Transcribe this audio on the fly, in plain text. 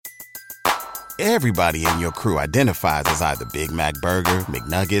Everybody in your crew identifies as either Big Mac Burger,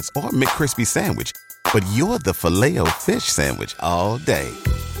 McNuggets, or McCrispy Sandwich. But you're the Filet-O-Fish Sandwich all day.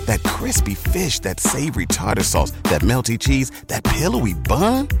 That crispy fish, that savory tartar sauce, that melty cheese, that pillowy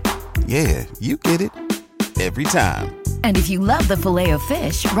bun. Yeah, you get it. Every time. And if you love the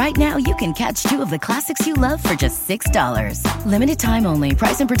Filet-O-Fish, right now you can catch two of the classics you love for just $6. Limited time only.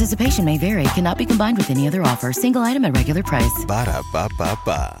 Price and participation may vary. Cannot be combined with any other offer. Single item at regular price.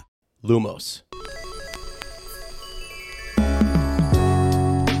 Ba-da-ba-ba-ba. Lumos.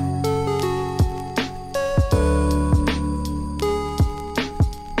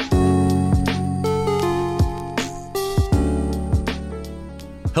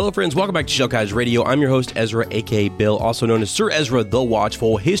 Hello, friends. Welcome back to Shell Cottage Radio. I'm your host, Ezra, a.k.a. Bill, also known as Sir Ezra the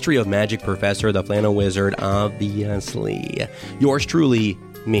Watchful, History of Magic Professor, the Flannel Wizard, obviously. Yours truly,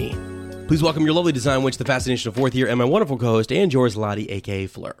 me. Please welcome your lovely design witch, the Fascination of Fourth Year, and my wonderful co-host, and yours, Lottie, a.k.a.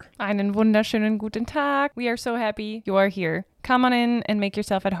 Fleur. Einen wunderschönen guten Tag. We are so happy you are here. Come on in and make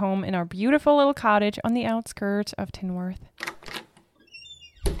yourself at home in our beautiful little cottage on the outskirts of Tinworth.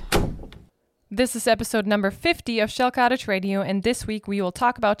 This is episode number 50 of Shell Cottage Radio, and this week we will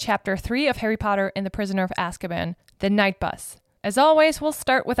talk about Chapter 3 of Harry Potter and the Prisoner of Azkaban, The Night Bus. As always, we'll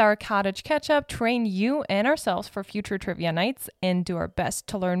start with our cottage catch-up, train you and ourselves for future trivia nights, and do our best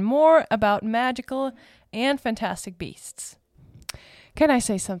to learn more about magical and fantastic beasts. Can I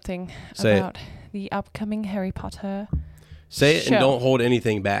say something about the upcoming Harry Potter Say it show? And don't hold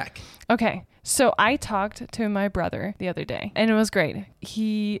anything back. Okay. So I talked to my brother the other day, and it was great.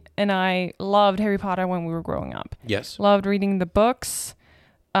 He and I loved Harry Potter when we were growing up. Yes. Loved reading the books.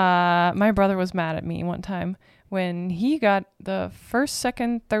 My brother was mad at me one time when he got the first,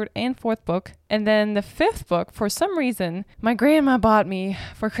 second, third, and fourth book. And then the fifth book, for some reason, my grandma bought me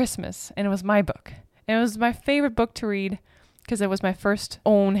for Christmas, and it was my book. And it was my favorite book to read because it was my first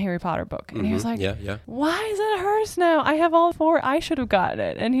own Harry Potter book. And he was like, why is it hers now? I have all four. I should have gotten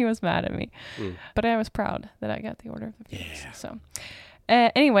it. And he was mad at me. But I was proud that I got the Order of the Phoenix. Yeah. So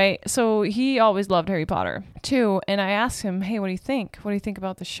anyway, so he always loved Harry Potter too. And I asked him, hey, what do you think? What do you think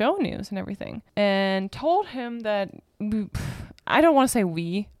about the show news and everything? And told him that I don't want to say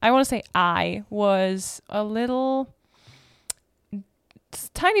I want to say I was a little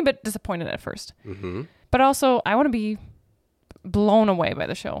tiny bit disappointed at first. Mm-hmm. But also I want to be blown away by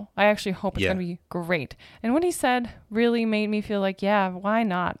the show. I actually hope it's going to be great. And what he said really made me feel like, yeah, why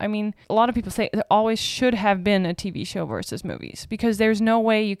not? I mean, a lot of people say there always should have been a TV show versus movies because there's no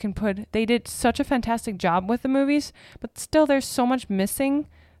way you can they did such a fantastic job with the movies, but still there's so much missing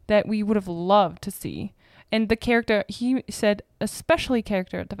that we would have loved to see. And the character, he said, especially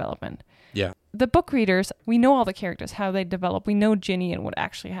character development. Yeah. The book readers, we know all the characters, how they develop. We know Ginny and what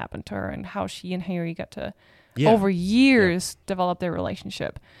actually happened to her and how she and Harry got to over years develop their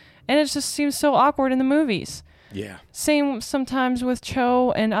relationship. And it just seems so awkward in the movies. Yeah. Same sometimes with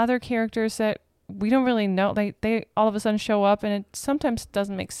Cho and other characters that we don't really know. They all of a sudden show up and it sometimes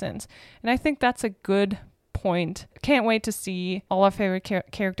doesn't make sense. And I think that's a good point. Can't wait to see all our favorite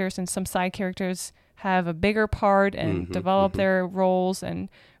characters and some side characters have a bigger part and develop their roles, and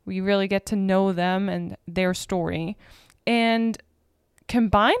we really get to know them and their story. And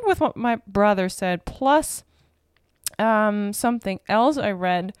combined with what my brother said, plus something else I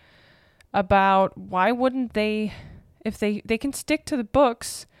read about why wouldn't they, if they can stick to the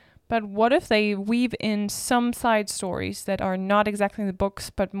books, but what if they weave in some side stories that are not exactly in the books,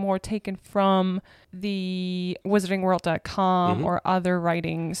 but more taken from the wizardingworld.com or other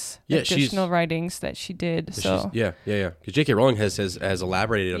writings, additional writings that she did. So Because J.K. Rowling has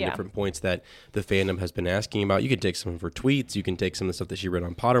elaborated on different points that the fandom has been asking about. You can take some of her tweets. You can take some of the stuff that she read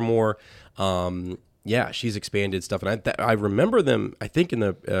on Pottermore. She's expanded stuff. And I remember them, I think in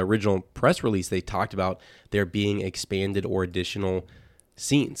the original press release, they talked about there being expanded or additional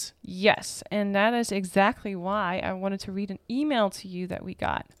scenes. Yes, and that is exactly why I wanted to read an email to you that we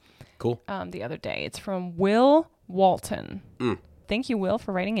got. Cool. The other day. It's from Will Walton. Thank you, Will,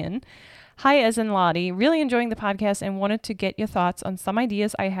 for writing in. Hi, Ez and Lottie. Really enjoying the podcast and wanted to get your thoughts on some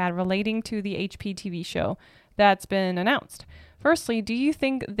ideas I had relating to the HP TV show that's been announced. Firstly, do you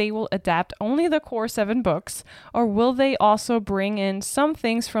think they will adapt only the core 7 books, or will they also bring in some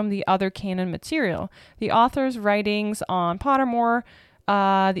things from the other canon material? The author's writings on Pottermore, the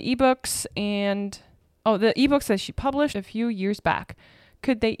ebooks, and the ebooks that she published a few years back.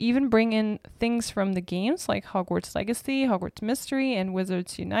 Could they even bring in things from the games like Hogwarts Legacy, Hogwarts Mystery, and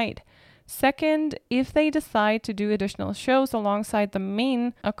Wizards Unite? Second, if they decide to do additional shows alongside the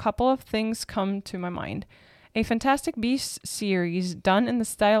main, a couple of things come to my mind. A Fantastic Beasts series done in the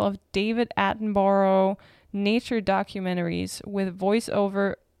style of David Attenborough nature documentaries with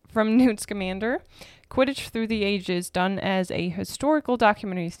voiceover from Newt Scamander. Quidditch Through the Ages, done as a historical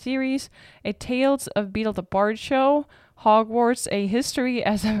documentary series. A Tales of Beetle the Bard show. Hogwarts, a history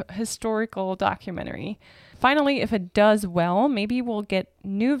as a historical documentary. Finally, if it does well, maybe we'll get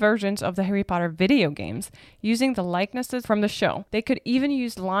new versions of the Harry Potter video games using the likenesses from the show. They could even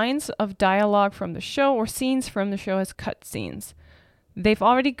use lines of dialogue from the show or scenes from the show as cutscenes. They've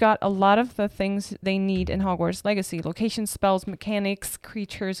already got a lot of the things they need in Hogwarts Legacy: location, spells, mechanics,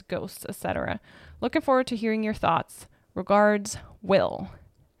 creatures, ghosts, etc. Looking forward to hearing your thoughts. Regards, Will.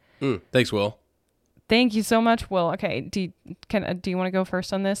 Thanks, Will. Thank you so much, Will. Okay, do you want to go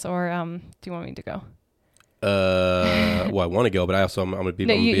first on this, or do you want me to go? Well, I want to go, but I'm going to be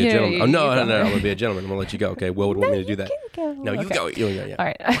a gentleman. I'm going to be a gentleman. I'm going to let you go. Okay, Will would want me to do that. No, you go. Yeah. All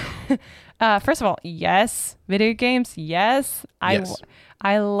right. First of all, yes. Video games, yes.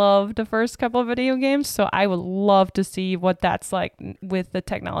 I loved the first couple of video games, so I would love to see what that's like with the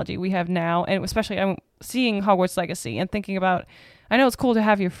technology we have now, and especially I'm seeing Hogwarts Legacy and thinking about, I know it's cool to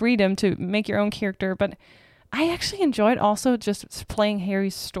have your freedom to make your own character, but I actually enjoyed also just playing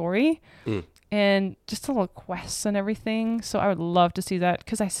Harry's story. And just the little quests and everything. So I would love to see that,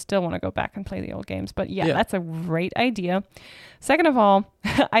 because I still want to go back and play the old games. But yeah, that's a great idea. Second of all,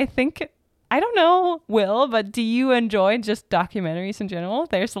 I don't know, Will, but do you enjoy just documentaries in general?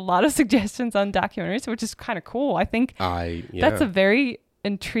 There's a lot of suggestions on documentaries, which is kind of cool. I think that's a very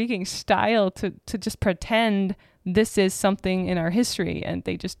intriguing style to just pretend this is something in our history and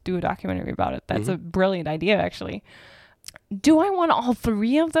they just do a documentary about it. That's a brilliant idea, actually. Do I want all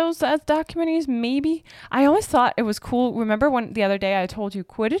three of those as documentaries? Maybe. I always thought it was cool. Remember when the other day I told you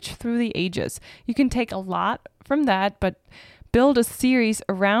Quidditch Through the Ages? You can take a lot from that, but build a series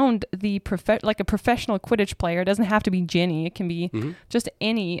around the like a professional Quidditch player. It doesn't have to be Ginny. It can be just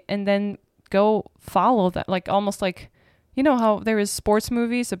any, and then go follow that, like almost like, you know how there is sports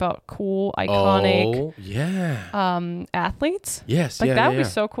movies about cool, iconic athletes? Yes. Like that would be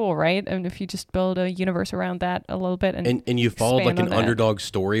so cool, right? And if you just build a universe around that a little bit. And you followed like an underdog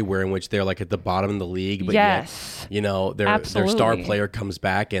story where in which they're like at the bottom of the league, but yet, you know, their star player comes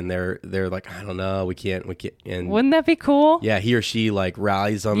back and they're like, I don't know, we can't. And wouldn't that be cool? Yeah, he or she like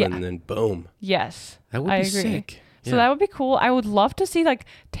rallies them and then boom. Yes. That would be sick. So that would be cool. I would love to see like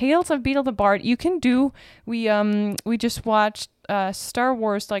Tales of Beetle the Bard. You can do, we just watched Star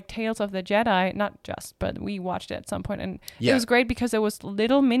Wars, like Tales of the Jedi, not just, but we watched it at some point, and it was great because it was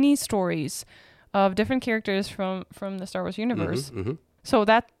little mini stories of different characters from the Star Wars universe. So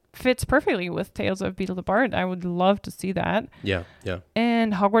that fits perfectly with Tales of Beetle the Bard. I would love to see that. Yeah.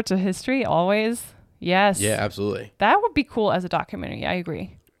 And Hogwarts of History, always. Yes. Yeah, absolutely. That would be cool as a documentary. I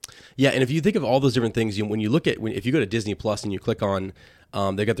agree. Yeah, and if you think of all those different things, when you look at, if you go to Disney Plus and you click on,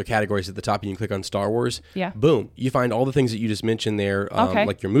 they've got their categories at the top, and you click on Star Wars, boom, you find all the things that you just mentioned there,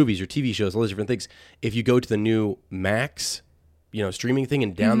 like your movies, your TV shows, all those different things. If you go to the new Max, streaming thing,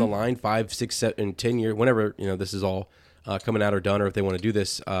 and down the line, 5, 6, 7, 10 years, whenever, this is all coming out or done, or if they want to do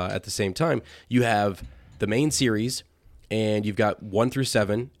this at the same time, you have the main series, and you've got 1 through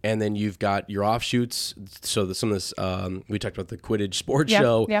 7, and then you've got your offshoots. So some of this, we talked about the Quidditch sports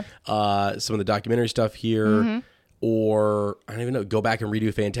show, some of the documentary stuff here, or I don't even know, go back and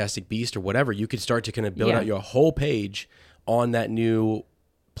redo Fantastic Beast or whatever. You could start to kind of build out your whole page on that new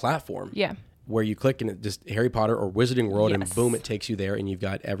platform. Yeah. Where you click and it just Harry Potter or Wizarding World, and boom, it takes you there, and you've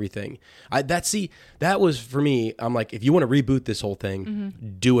got everything. That was for me. I'm like, if you want to reboot this whole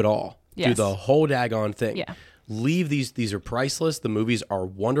thing, do it all. Do the whole daggone thing. Yeah. Leave these are priceless. The movies are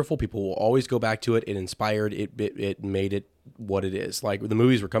wonderful. People will always go back to it. It inspired it made it what it is. Like the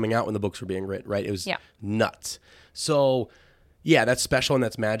movies were coming out when the books were being written, right? It was nuts. So yeah, that's special and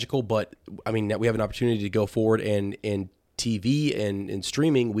that's magical. But I mean, we have an opportunity to go forward, and in TV and in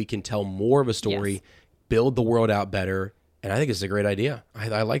streaming, we can tell more of a story, build the world out better. And I think it's a great idea.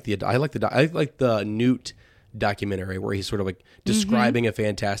 I like the Newt documentary where he's sort of like describing a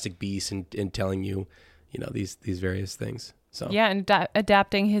fantastic beast and telling you, these various things. So yeah, and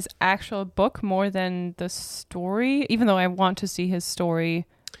adapting his actual book more than the story, even though I want to see his story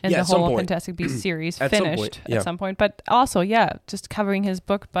and the whole Fantastic Beasts series finished at some point. But also, just covering his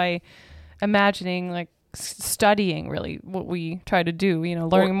book by imagining, like studying really what we try to do,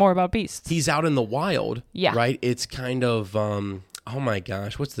 learning more about beasts. He's out in the wild, right? It's kind of, oh my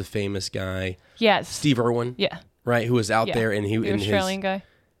gosh, what's the famous guy? Yes. Steve Irwin. Yeah. Right, who was out there, and the Australian guy.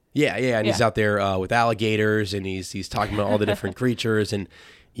 Yeah, and he's out there with alligators, and he's talking about all the different creatures, and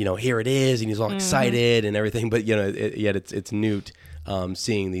here it is, and he's all excited and everything. But yet it's Newt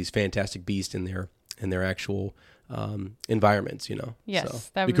seeing these fantastic beasts in their actual environments. Yes, so,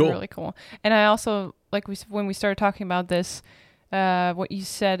 that would be really cool. And I also when we started talking about this, what you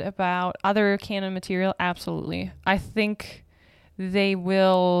said about other canon material, absolutely. I think they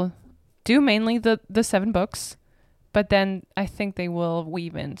will do mainly the 7 books, but then I think they will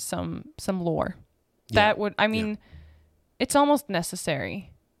weave in some lore. That would, I mean, it's almost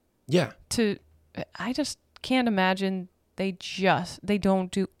necessary. Yeah. I just can't imagine they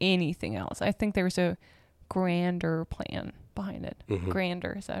don't do anything else. I think there's a grander plan behind it. Mm-hmm.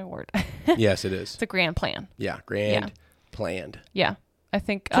 Grander, is that a word? Yes, it is. It's a grand plan. Yeah, planned. Yeah. I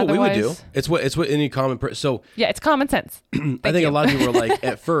think what we would do. It's what any common person. So yeah, it's common sense. I think a lot of people are like,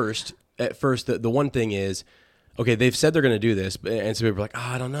 at first, the one thing is, okay, they've said they're going to do this, and so people are like,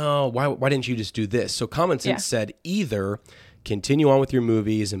 I don't know, why didn't you just do this? So common sense said either continue on with your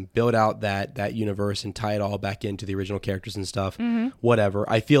movies and build out that universe and tie it all back into the original characters and stuff, whatever.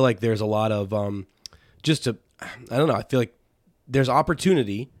 I feel like there's a lot of I don't know. I feel like there's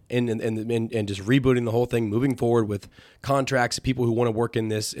opportunity in just rebooting the whole thing, moving forward with contracts, people who want to work in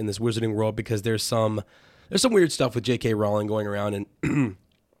this wizarding world, because there's some weird stuff with J.K. Rowling going around and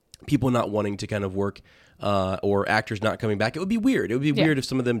people not wanting to kind of work or actors not coming back. It would be weird. It would be weird if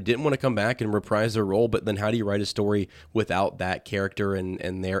some of them didn't want to come back and reprise their role, but then how do you write a story without that character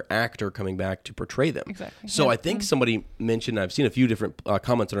and their actor coming back to portray them? Exactly. So I think somebody mentioned, I've seen a few different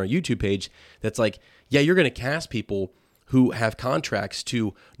comments on our YouTube page that's like, yeah, you're going to cast people who have contracts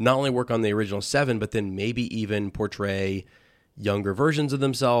to not only work on the original 7, but then maybe even portray younger versions of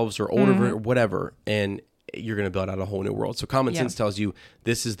themselves or older, whatever. And you're going to build out a whole new world. So common sense tells you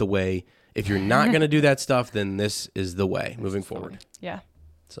this is the way. If you're not going to do that stuff, then this is the way moving forward. Yeah.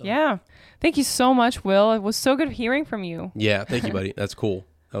 So. Yeah. Thank you so much, Will. It was so good hearing from you. Yeah. Thank you, buddy. That's cool.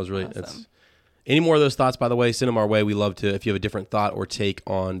 That was really, awesome. Any more of those thoughts, by the way, send them our way. We love to, if you have a different thought or take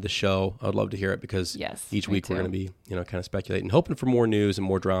on the show, I would love to hear it, because each week we're going to be, kind of speculating, hoping for more news and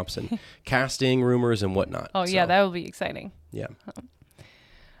more drops and casting rumors and whatnot. Oh, yeah, that will be exciting. Yeah.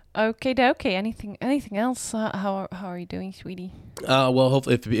 Okay, anything else? How are you doing, sweetie? Well,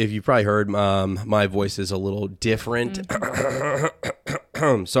 hopefully, if you probably heard, my voice is a little different.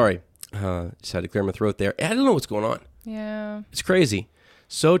 Sorry. Just had to clear my throat there. I don't know what's going on. Yeah. It's crazy.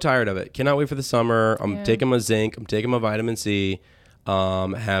 So tired of it. Cannot wait for the summer. I'm taking my zinc. I'm taking my vitamin C.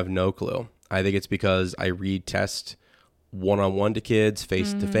 Have no clue. I think it's because I read tests one-on-one to kids,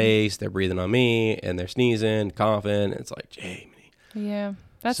 face-to-face. They're breathing on me, and they're sneezing, coughing. It's like, Jamie. Yeah.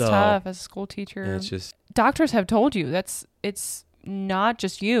 That's tough as a school teacher. It's just, doctors have told you it's not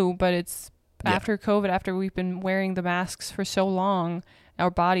just you, but it's after COVID, after we've been wearing the masks for so long,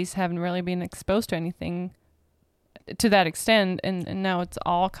 our bodies haven't really been exposed to anything to that extent, and now it's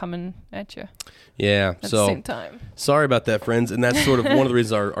all coming at you. Yeah. At the same time. Sorry about that, friends. And that's sort of one of the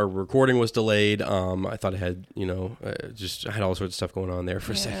reasons our recording was delayed. I thought I had, I had all sorts of stuff going on there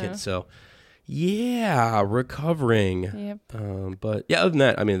for a second. So recovering. Yep. But yeah, other than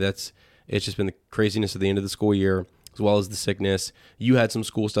that, I mean, it's just been the craziness of the end of the school year, as well as the sickness. You had some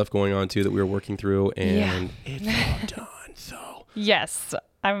school stuff going on too that we were working through, and it's all done. So yes,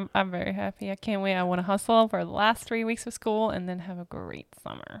 I'm very happy. I can't wait. I want to hustle for the last 3 weeks of school and then have a great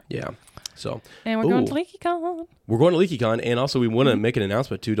summer. Yeah. So and we're going to LeakyCon. We're going to LeakyCon, and also we want to make an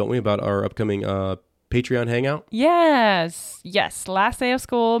announcement too, don't we, about our upcoming Patreon hangout? Yes. Last day of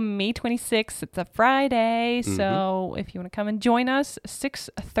school, May 26th. It's a Friday. So if you want to come and join us,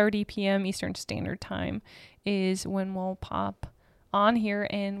 6:30 p.m. Eastern Standard Time is when we'll pop on here,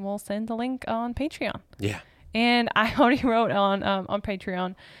 and we'll send the link on Patreon. Yeah. And I already wrote on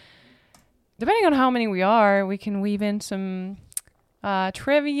Patreon, depending on how many we are, we can weave in some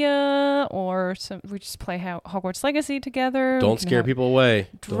trivia, or we just play Hogwarts Legacy together. Don't scare people away.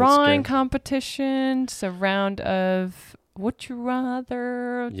 Drawing competitions, a round of Would You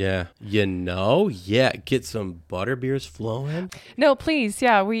Rather. Yeah. Get some butterbeers flowing. No, please.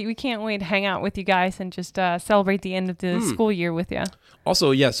 Yeah, we can't wait to hang out with you guys and just celebrate the end of the school year with you.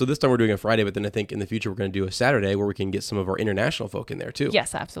 Also, so this time we're doing a Friday, but then I think in the future we're going to do a Saturday where we can get some of our international folk in there too.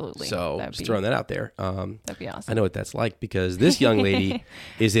 Yes, absolutely. So just throwing that out there. That'd be awesome. I know what that's like, because this young lady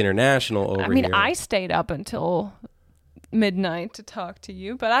is international over here. I mean, I stayed up until midnight to talk to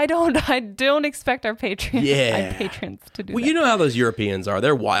you, but I don't expect our patrons to do that. Well, you know how those Europeans are.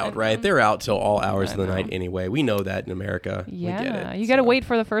 They're wild, right? They're out till all hours of the night anyway. We know that in America. Yeah. We get it. You got to wait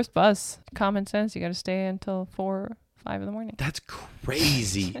for the first bus. Common sense. You got to stay until 4 or 5 in the morning. That's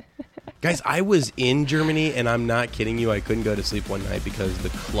crazy. Guys, I was in Germany, and I'm not kidding you. I couldn't go to sleep one night because the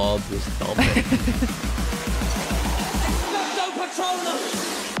club was thumping.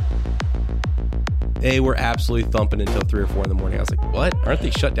 They were absolutely thumping until 3 or 4 in the morning. I was like, what? Aren't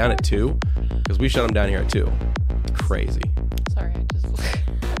they shut down at 2? Because we shut them down here at 2. Crazy. Sorry, I just...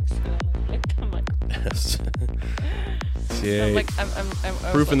 Come on. Yeah.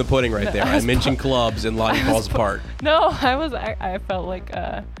 I'm Proof in the pudding right there. I mentioned clubs and Lottie falls apart. No, I felt like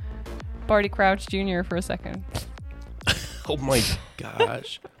Barty Crouch Jr. for a second. Oh my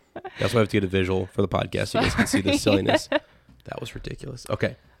gosh. That's why I have to get a visual for the podcast so you guys can see the silliness. That was ridiculous.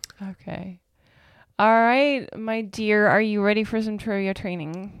 Okay. All right, my dear, are you ready for some trivia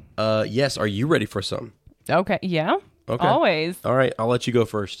training? Yes. Are you ready for some? Okay. Yeah. Okay. Always. All right. I'll let you go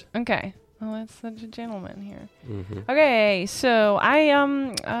first. Okay. Well, that's such a gentleman here. Mm-hmm. Okay, so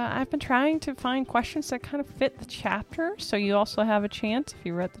I've been trying to find questions that kind of fit the chapter, so you also have a chance if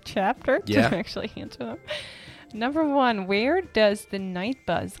you read the chapter to actually answer them. Number 1, where does the night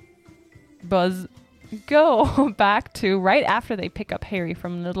buzz go back to right after they pick up Harry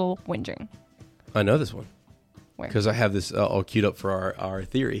from Little Whinging? I know this one. Where? Because I have this all queued up for our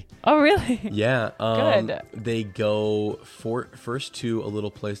theory. Oh, really? Yeah. Good. They go first to a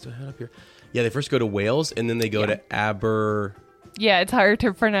little place. Do I head up here? Yeah, they first go to Wales, and then they go to Yeah, it's hard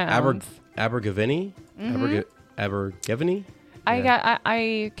to pronounce. Abergavenny? Mm-hmm. Abergavenny? Yeah.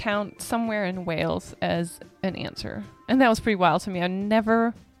 I count somewhere in Wales as an answer. And that was pretty wild to me. I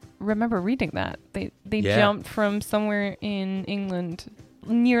never remember reading that. They jumped from somewhere in England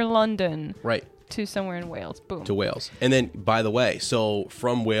near London. Right. To somewhere in Wales. Boom. To Wales. And then, by the way, so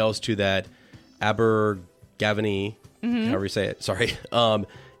from Wales to that Abergavenny, however you say it, sorry,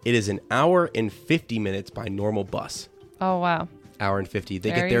 it is an hour and 50 minutes by normal bus. Oh, wow. Hour and 50.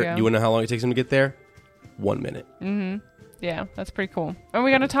 They there get there. You want to know how long it takes them to get there? 1 minute. Mm-hmm. Yeah, that's pretty cool. And we're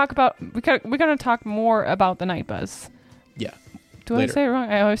going to talk about, we're going to talk more about the night buzz. Yeah. Do I say it wrong?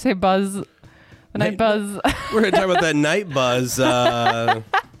 I always say buzz. The night buzz. We're going to talk about that night buzz.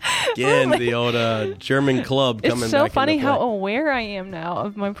 Again, the old German club coming back. It's so funny how aware I am now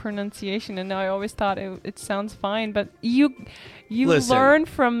of my pronunciation, and now I always thought it sounds fine, but you learn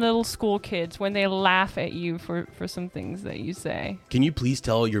from little school kids when they laugh at you for some things that you say. Can you please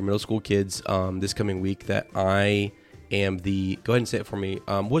tell your middle school kids this coming week that I am the... Go ahead and say it for me.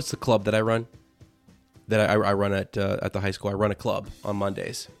 What's the club that I run? That I run at the high school. I run a club on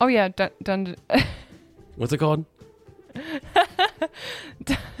Mondays. Oh, yeah. What's it called?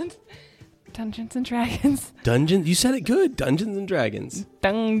 Dungeons and Dragons. Dungeons? You said it good. Dungeons and Dragons.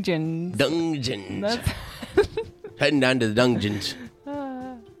 Dungeons. Heading down to the dungeons.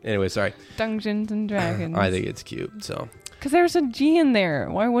 Anyway, sorry. Dungeons and Dragons. I think it's cute, so. Because there's a G in there.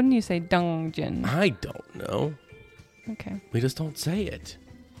 Why wouldn't you say dungeon? I don't know. Okay. We just don't say it.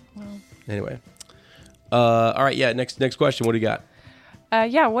 Well. Anyway. All right, yeah, next question. What do you got?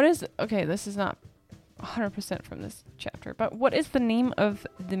 What is... Okay, this is not 100% from this chapter, but what is the name of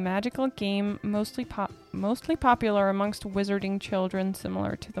the magical game mostly popular amongst wizarding children,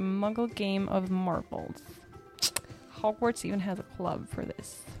 similar to the Muggle game of marbles? Hogwarts even has a club for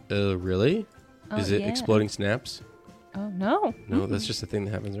this. Really? Is it Exploding Snaps? Oh, no. No, that's just a thing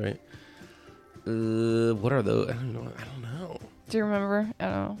that happens, right? What are those? I don't know. Do you remember? I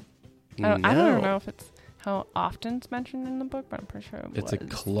don't know. I don't know if it's how often it's mentioned in the book, but I'm pretty sure it's a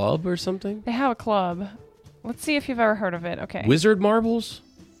club or something? They have a club. Let's see if you've ever heard of it. Okay. Wizard Marbles?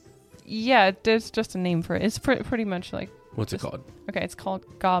 Yeah, there's just a name for it. It's pretty much like... What's it called? Okay, it's called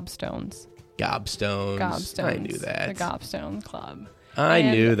Gobstones. Gobstones. I knew that. The Gobstones Club. I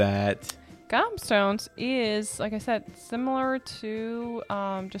knew that. Gobstones is, like I said, similar to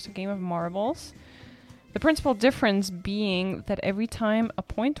just a game of marbles. The principal difference being that every time a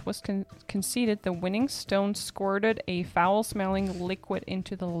point was conceded, the winning stone squirted a foul-smelling liquid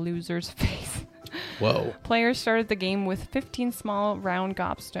into the loser's face. Whoa. Players started the game with 15 small round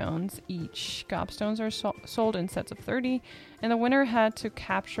gobstones each. Gobstones are sold in sets of 30, and the winner had to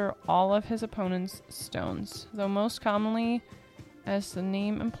capture all of his opponent's stones. Though most commonly, as the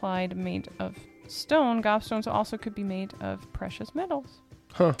name implied, made of stone, gobstones also could be made of precious metals.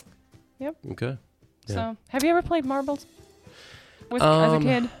 Huh. Yep. Okay. Yeah. So, have you ever played marbles as a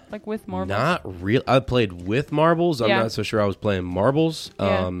kid? Like with marbles? Not real. I played with marbles. I'm not so sure I was playing marbles.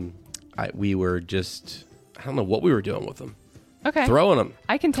 Yeah. We were just, I don't know what we were doing with them. Okay. Throwing them.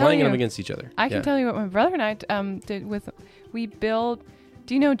 I can tell you. Playing them against each other. I can tell you what my brother and I did with, we build,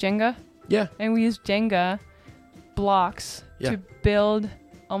 do you know Jenga? Yeah. And we used Jenga blocks to build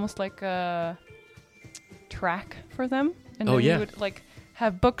almost like a track for them. And then we would like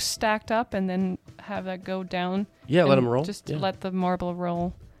have books stacked up and then have that go down. Yeah, let them roll. Just let the marble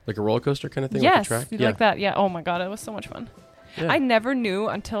roll. Like a roller coaster kind of thing? Yes, like, a track? Like that. Yeah. Oh my God, it was so much fun. Yeah. I never knew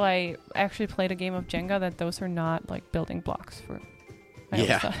until I actually played a game of Jenga that those are not like building blocks for.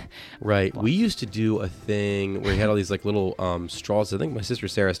 Right. Blocks. We used to do a thing where you had all these like little straws. I think my sister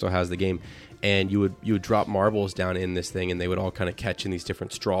Sarah still has the game, and you would drop marbles down in this thing, and they would all kind of catch in these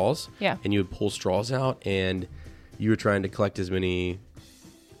different straws. Yeah. And you would pull straws out, and you were trying to collect as many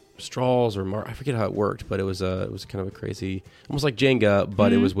straws or I forget how it worked, but it was kind of a crazy, almost like Jenga,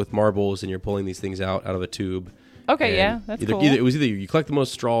 but it was with marbles, and you're pulling these things out of a tube. Okay, yeah, that's cool. It was either you collect the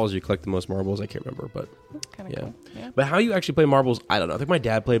most straws or you collect the most marbles. I can't remember, but that's kind of cool. Yeah. But how you actually play marbles, I don't know. I think my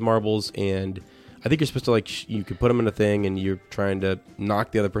dad played marbles, and I think you're supposed to you could put them in a thing, and you're trying to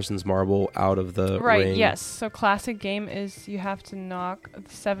knock the other person's marble out of the ring. Right. Yes. So classic game is you have to knock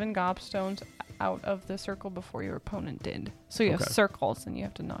 7 gobstones out of the circle before your opponent did. So you have circles, and you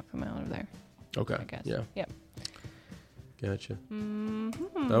have to knock them out of there. Okay. I guess. Yeah. Yep. Gotcha.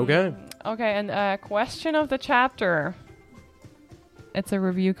 Mm-hmm. Okay. Okay, and question of the chapter. It's a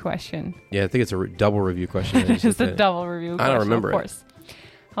review question. Yeah, I think it's a double review question. It's a double review question. I don't remember of course.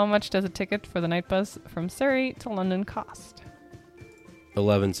 How much does a ticket for the night bus from Surrey to London cost?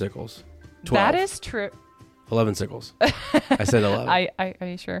 11 sickles. 12. That is true. 11 sickles. I said 11. Are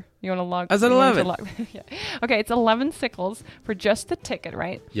you sure? You want to log? I said 11. Yeah. Okay, it's 11 sickles for just the ticket,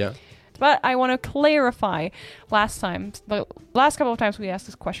 right? Yeah. But I want to clarify. The last couple of times we asked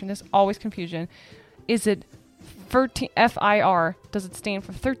this question, there's always confusion. Is it 13 FIR? Does it stand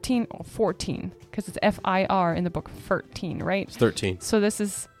for 13 or 14? Because it's FIR in the book 13, right? It's 13. So this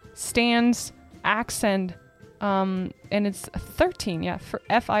is Stan's accent, and it's 13. Yeah, for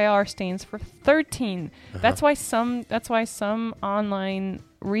FIR stands for 13. That's why some online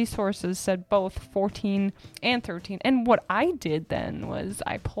resources said both 14 and 13. And what I did then was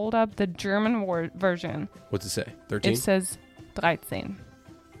I pulled up the German version. What's it say? 13? It says 13.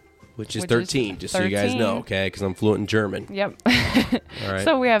 Which is 13, just 13. So you guys know, okay? Because I'm fluent in German. Yep. All right.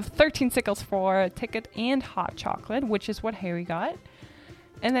 So we have 13 sickles for a ticket and hot chocolate, which is what Harry got.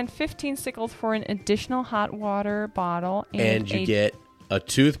 And then 15 sickles for an additional hot water bottle. And you get a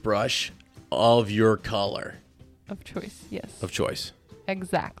toothbrush of your color. Of choice, yes. Of choice.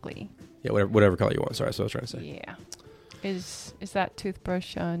 Exactly. Yeah, whatever color you want. Sorry, that's what I was trying to say. Yeah. Is that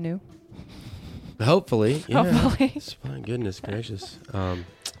toothbrush new? Hopefully. Yeah. Hopefully. My goodness gracious. All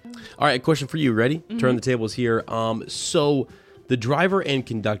right, question for you. Ready? Mm-hmm. Turn the tables here. So the driver and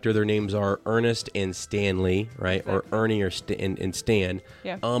conductor, their names are Ernest and Stanley, right? Exactly. Or Ernie and Stan.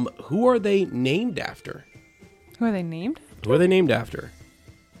 Yeah. Who are they named after? Who are they named? Who are they named after?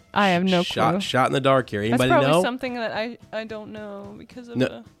 I have no clue. Shot in the dark here. Anybody know? That's probably something that I don't know because of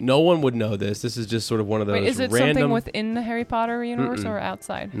no one would know this. This is just sort of one of those. Wait, is it random... something within the Harry Potter universe or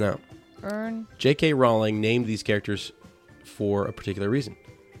outside? No. Ern. J.K. Rowling named these characters for a particular reason.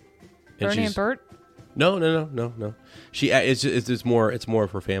 Ernie and Bert? No. It's more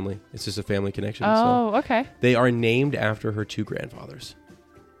of her family. It's just a family connection. Oh, okay. They are named after her 2 grandfathers.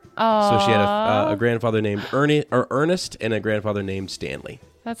 So she had a grandfather named Ernest and a grandfather named Stanley.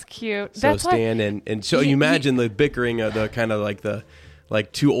 That's cute. So that's Stan and so you imagine the bickering of the kind of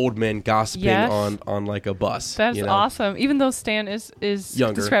like 2 old men gossiping on like a bus. That's awesome. Even though Stan is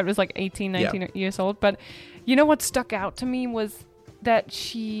younger, described as like 18, 19 years old. But you know what stuck out to me was that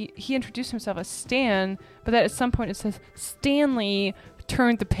he introduced himself as Stan, but that at some point it says Stanley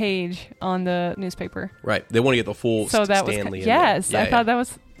turned the page on the newspaper. Right. They want to get the full Stanley. Yes. I thought that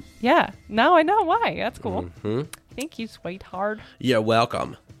was... Yeah. Now I know why. That's cool. Mm-hmm. Thank you, sweetheart. You're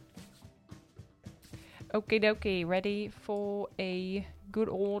welcome. Okie dokie. Ready for a good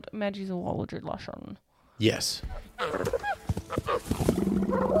old Magizoology lesson? Yes.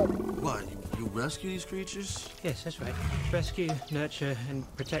 What? You rescue these creatures? Yes, that's right. Rescue, nurture, and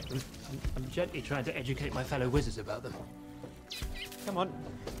protect them. I'm gently trying to educate my fellow wizards about them. Come on.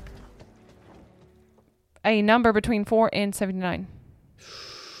 A number between 4 and 79.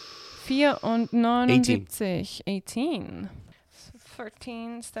 79. 18.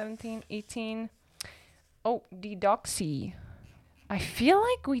 13, 17, 18. Oh, the Doxy. I feel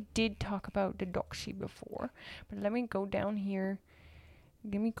like we did talk about the Doxy before, but let me go down here.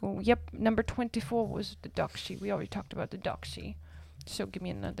 Yep, number 24 was the Doxy. We already talked about the Doxy. So give me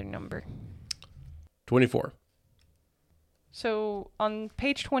another number. 24. So on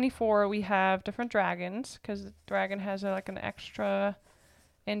page 24, we have different dragons, because the dragon has like an extra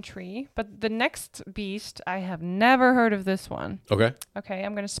entry. But the next beast, I have never heard of this one. Okay. Okay,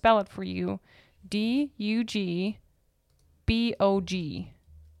 I'm going to spell it for you. Dugbog.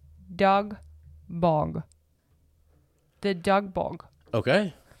 Dugbog. The Dugbog.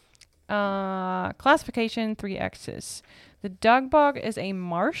 Okay. Classification 3 axis. The Dugbog is a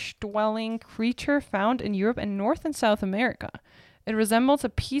marsh-dwelling creature found in Europe and North and South America. It resembles a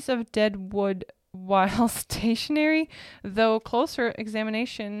piece of dead wood while stationary, though closer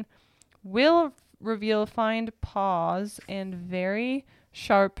examination will reveal fine paws and very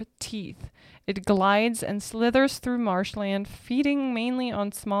sharp teeth. It glides and slithers through marshland, feeding mainly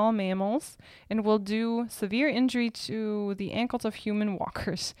on small mammals, and will do severe injury to the ankles of human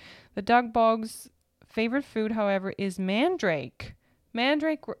walkers. The dug bog's favorite food, however, is mandrake.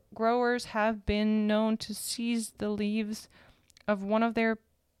 Mandrake growers have been known to seize the leaves of one of their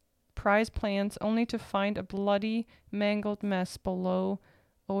prize plants only to find a bloody, mangled mess below,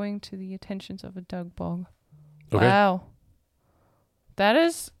 owing to the attentions of a dug bog. Okay. Wow. That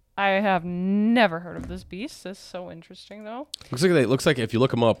is... I have never heard of this beast. That's so interesting, though. Looks like if you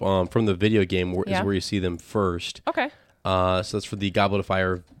look them up from the video game, is where you see them first. Okay. So that's for the Goblet of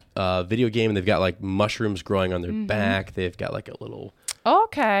Fire video game, and they've got like mushrooms growing on their back. They've got like a little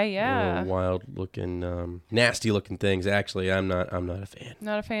little wild looking, nasty looking things. Actually, I'm not a fan.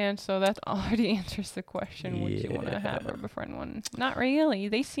 Not a fan. So that already answers the question. Would you want to have a befriend one? Not really.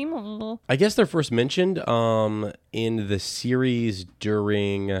 They seem a little. I guess they're first mentioned in the series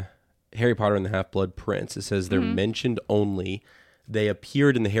during Harry Potter and the Half-Blood Prince. It says they're mentioned only. They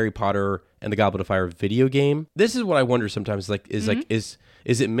appeared in the Harry Potter and the Goblet of Fire video game. This is what I wonder sometimes. Is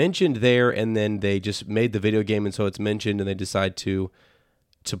it mentioned there, and then they just made the video game, and so it's mentioned, and they decide to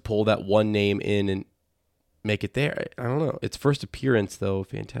pull that one name in and make it there? I don't know. Its first appearance, though,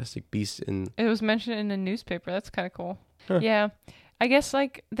 Fantastic Beasts it was mentioned in a newspaper. That's kind of cool. Huh. Yeah, I guess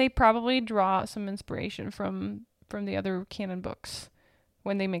like they probably draw some inspiration from the other canon books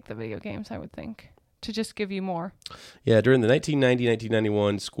when they make the video games, I would think, to just give you more. Yeah, during the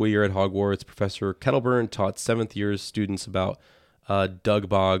 1990-1991 school year at Hogwarts, Professor Kettleburn taught 7th year students about dug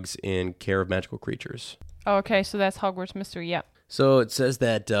bogs and care of magical creatures. Oh, okay, so that's Hogwarts Mystery, yeah. So it says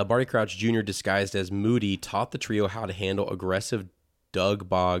that Barty Crouch Jr., disguised as Moody, taught the trio how to handle aggressive dug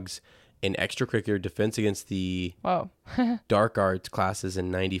bogs and extracurricular defense against the dark arts classes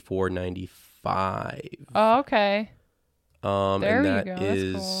in 94-95. Oh, okay. There you go.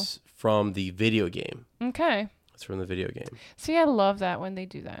 Is cool. From the video game. Okay. It's from the video game. See, I love that when they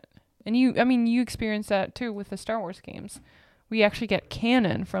do that. And you experience that too with the Star Wars games. We actually get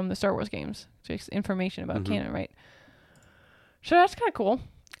canon from the Star Wars games. Just information about canon, right? So that's kind of cool.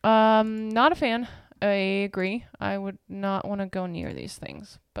 Not a fan. I agree. I would not want to go near these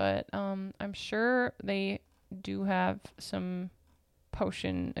things. But I'm sure they do have some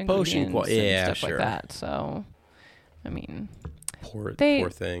potion ingredients and stuff like that. So, I mean... Poor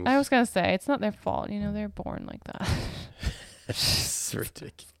things. I was going to say, it's not their fault. They're born like that. It's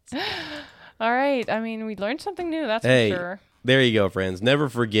ridiculous. All right. I mean, we learned something new, that's for sure. There you go, friends. Never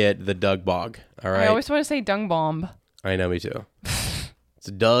forget the Dug Bog. All right. I always want to say dung bomb. I know, me too. It's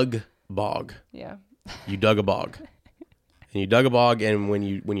a Dug Bog. Yeah. You dug a bog. And you dug a bog, and when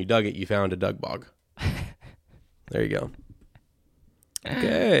you dug it, you found a dug bog. There you go.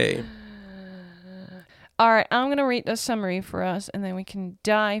 Okay. All right, I'm going to read the summary for us, and then we can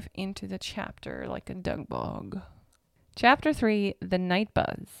dive into the chapter like a dug bog. Chapter 3, The Night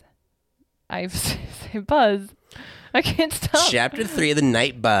Buzz. I've said buzz. I can't stop. Chapter 3, The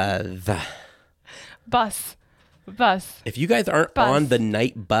Night Buzz. Bus. If you guys aren't on the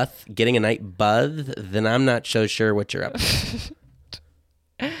night bus, getting a night buzz, then I'm not so sure what you're up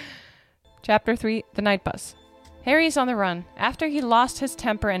to. Chapter 3, The Night Bus. Harry's on the run after he lost his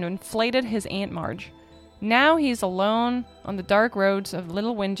temper and inflated his Aunt Marge. Now he's alone on the dark roads of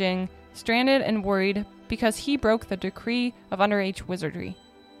Little Whinging, stranded and worried because he broke the decree of underage wizardry.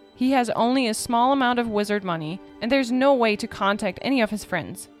 He has only a small amount of wizard money, and there's no way to contact any of his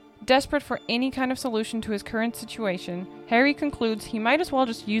friends. Desperate for any kind of solution to his current situation, Harry concludes he might as well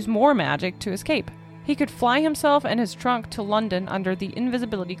just use more magic to escape. He could fly himself and his trunk to London under the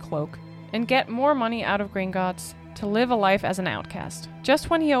invisibility cloak, and get more money out of Gringotts to live a life as an outcast. Just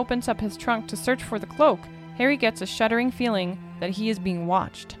when he opens up his trunk to search for the cloak, Harry gets a shuddering feeling that he is being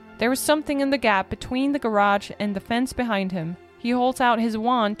watched. There was something in the gap between the garage and the fence behind him. He holds out his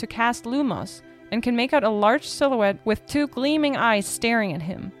wand to cast Lumos, and can make out a large silhouette with 2 gleaming eyes staring at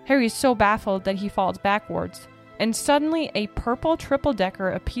him. Harry is so baffled that he falls backwards. And suddenly, a purple triple-decker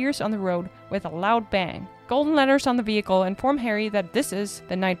appears on the road with a loud bang. Golden letters on the vehicle inform Harry that this is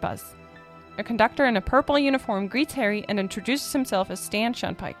the Night Bus. A conductor in a purple uniform greets Harry and introduces himself as Stan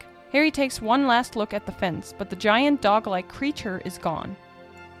Shunpike. Harry takes one last look at the fence, but the giant dog-like creature is gone.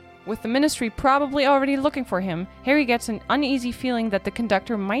 With the Ministry probably already looking for him, Harry gets an uneasy feeling that the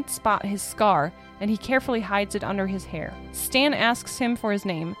conductor might spot his scar, and he carefully hides it under his hair. Stan asks him for his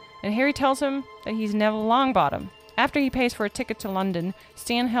name, and Harry tells him that he's Neville Longbottom. After he pays for a ticket to London,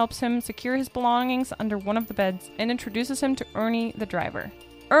 Stan helps him secure his belongings under one of the beds and introduces him to Ernie, the driver.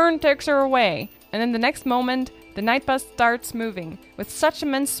 Ern takes her away, and in the next moment, the night bus starts moving with such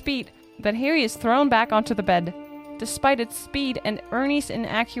immense speed that Harry is thrown back onto the bed. Despite its speed and Ernie's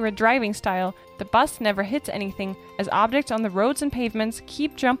inaccurate driving style, the bus never hits anything as objects on the roads and pavements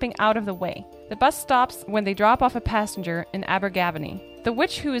keep jumping out of the way. The bus stops when they drop off a passenger in Abergavenny. The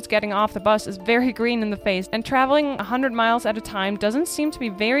witch who is getting off the bus is very green in the face, and traveling 100 miles at a time doesn't seem to be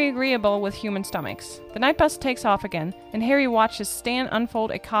very agreeable with human stomachs. The night bus takes off again, and Harry watches Stan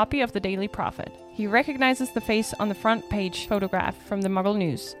unfold a copy of the Daily Prophet. He recognizes the face on the front page photograph from the Muggle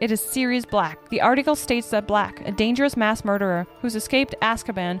News. It is Sirius Black. The article states that Black, a dangerous mass murderer who's escaped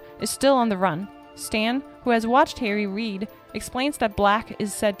Azkaban, is still on the run. Stan, who has watched Harry read, explains that Black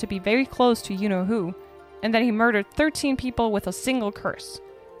is said to be very close to you-know-who, and that he murdered 13 people with a single curse.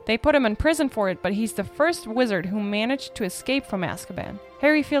 They put him in prison for it, but he's the first wizard who managed to escape from Azkaban.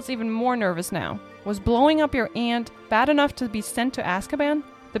 Harry feels even more nervous now. Was blowing up your aunt bad enough to be sent to Azkaban?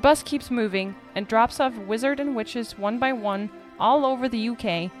 The bus keeps moving and drops off wizard and witches one by one all over the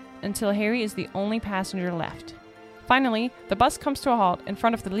UK until Harry is the only passenger left. Finally, the bus comes to a halt in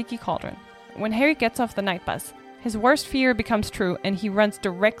front of the Leaky Cauldron. When Harry gets off the night bus, his worst fear becomes true and he runs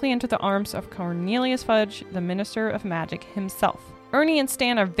directly into the arms of Cornelius Fudge, the Minister of Magic himself. Ernie and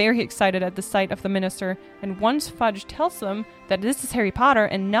Stan are very excited at the sight of the minister, and once Fudge tells them that this is Harry Potter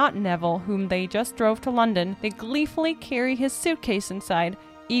and not Neville, whom they just drove to London, they gleefully carry his suitcase inside,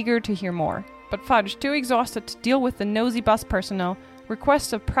 eager to hear more. But Fudge, too exhausted to deal with the nosy bus personnel,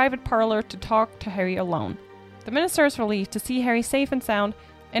 requests a private parlor to talk to Harry alone. The minister is relieved to see Harry safe and sound,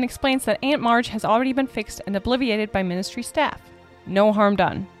 and explains that Aunt Marge has already been fixed and obliterated by ministry staff. No harm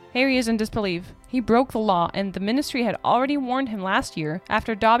done. Harry is in disbelief. He broke the law, and the ministry had already warned him last year,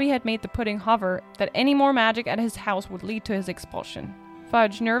 after Dobby had made the pudding hover, that any more magic at his house would lead to his expulsion.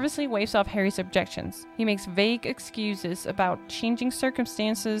 Fudge nervously waves off Harry's objections. He makes vague excuses about changing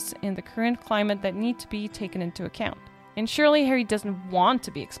circumstances in the current climate that need to be taken into account. And surely Harry doesn't want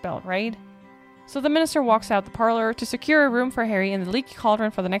to be expelled, right? So the minister walks out the parlor to secure a room for Harry in the Leaky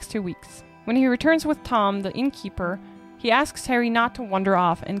Cauldron for the next 2 weeks. When he returns with Tom, the innkeeper, he asks Harry not to wander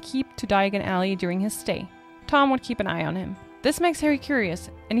off and keep to Diagon Alley during his stay. Tom would keep an eye on him. This makes Harry curious,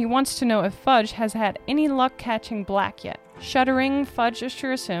 and he wants to know if Fudge has had any luck catching Black yet. Shuddering, Fudge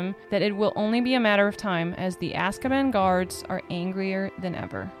assures him that it will only be a matter of time, as the Azkaban guards are angrier than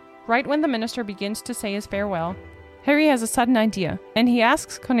ever. Right when the minister begins to say his farewell, Harry has a sudden idea, and he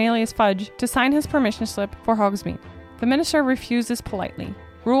asks Cornelius Fudge to sign his permission slip for Hogsmeade. The minister refuses politely.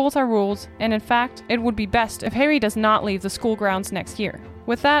 Rules are rules, and in fact, it would be best if Harry does not leave the school grounds next year.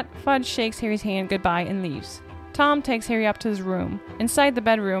 With that, Fudge shakes Harry's hand goodbye and leaves. Tom takes Harry up to his room. Inside the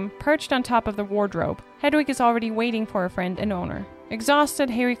bedroom, perched on top of the wardrobe, Hedwig is already waiting for a friend and owner. Exhausted,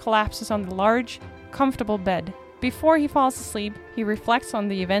 Harry collapses on the large, comfortable bed. Before he falls asleep, he reflects on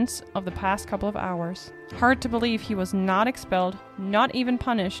the events of the past couple of hours. Hard to believe he was not expelled, not even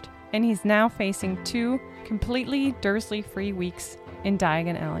punished, and he's now facing 2 completely Dursley-free weeks in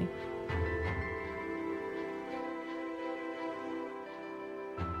Diagon Alley.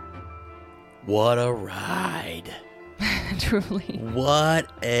 What a ride. Truly. What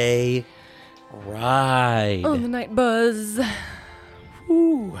a ride. On the night buzz.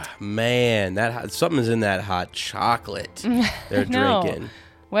 Ooh, man, something's in that hot chocolate they're drinking.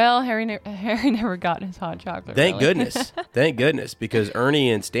 Well, Harry never got his hot chocolate. Thank really. goodness. Thank goodness, because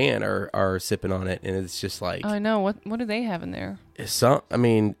Ernie and Stan are sipping on it, and it's just like... I know. What do they have in there? It's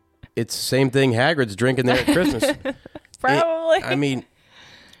the same thing Hagrid's drinking there at Christmas. Probably.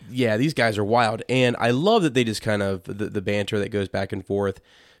 Yeah, these guys are wild, and I love that they just kind of, the banter that goes back and forth.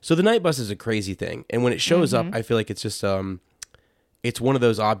 So the night bus is a crazy thing, and when it shows up, I feel like it's just... it's one of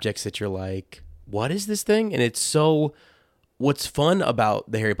those objects that you're like, what is this thing? And it's so... What's fun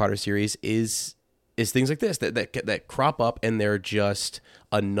about the Harry Potter series is things like this that crop up, and they're just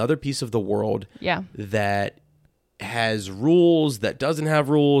another piece of the world that has rules, that doesn't have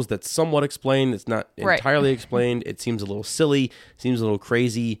rules, that's somewhat explained, that's not entirely explained. It seems a little silly, seems a little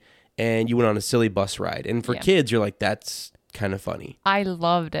crazy, and you went on a silly bus ride. And for kids, you're like, that's kind of funny. I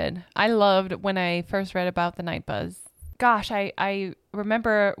loved it. I loved when I first read about the Night Bus. Gosh, I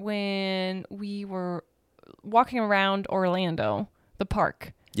remember when we were walking around Orlando, the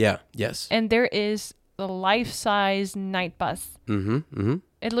park. Yeah, yes. And there is the life-size Night Bus.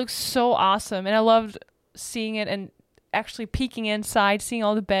 It looks so awesome, and I loved seeing it and actually peeking inside, seeing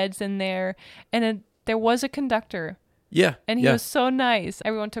all the beds in there. And there was a conductor. Yeah. And he was so nice.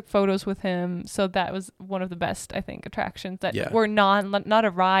 Everyone took photos with him. So that was one of the best, I think, attractions that were not a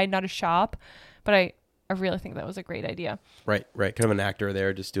ride, not a shop. But I really think that was a great idea. Right. Kind of an actor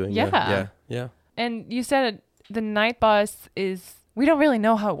there just doing Yeah. And you said the Night Bus we don't really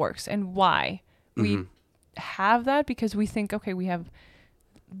know how it works and why. We have that because we think, okay, we have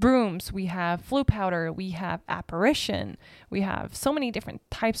brooms, we have flu powder, we have apparition, we have so many different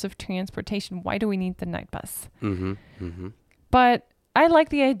types of transportation. Why do we need the night bus? Mm-hmm. Mm-hmm. But I like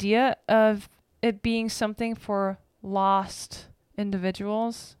the idea of it being something for lost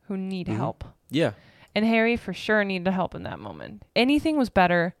individuals who need help. Yeah. And Harry for sure needed help in that moment. Anything was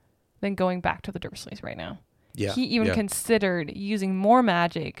better than going back to the Dursleys right now. Yeah. He even considered using more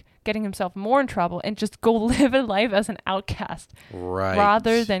magic, getting himself more in trouble, and just go live a life as an outcast. Right.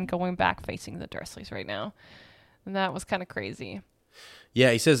 Rather than going back facing the Dursleys right now. And that was kind of crazy.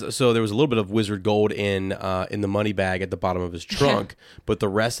 Yeah, he says, so there was a little bit of wizard gold in the money bag at the bottom of his trunk, but the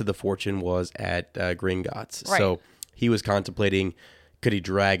rest of the fortune was at Gringotts. Right. So he was contemplating, could he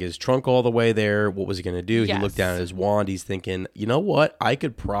drag his trunk all the way there? What was he going to do? Yes. He looked down at his wand. He's thinking, you know what? I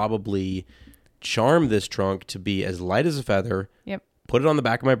could probably charm this trunk to be as light as a feather, put it on the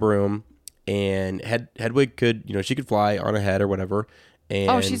back of my broom, and Hedwig could, she could fly on ahead or whatever.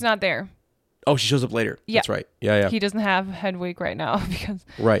 And she's not there. Oh, she shows up later. Yeah. That's right. Yeah. He doesn't have Hedwig right now because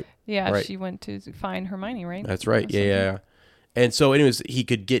Right. she went to find Hermione, right? That's right. Yeah. And so anyways, he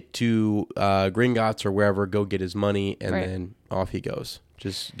could get to Gringotts or wherever, go get his money, and then off he goes,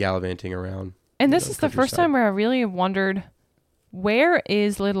 just gallivanting around. And this is the first time where I really wondered, where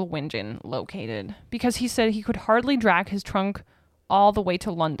is Little Whingin located? Because he said he could hardly drag his trunk all the way to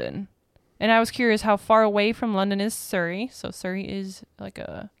London. And I was curious how far away from London is Surrey. So Surrey is like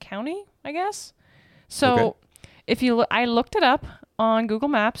a county, I guess. So if you I looked it up on Google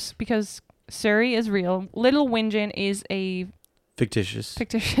Maps because Surrey is real. Little Whingin is a fictitious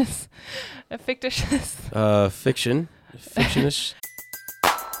fictionish.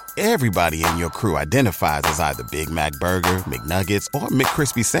 Everybody in your crew identifies as either Big Mac Burger, McNuggets, or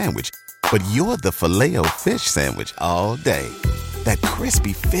McCrispy Sandwich. But you're the Filet-O-Fish Sandwich all day. That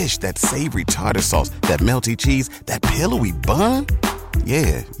crispy fish, that savory tartar sauce, that melty cheese, that pillowy bun.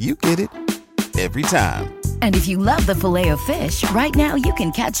 Yeah, you get it. Every time. And if you love the Filet-O-Fish, right now you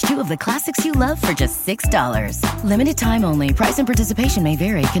can catch 2 of the classics you love for just $6. Limited time only. Price and participation may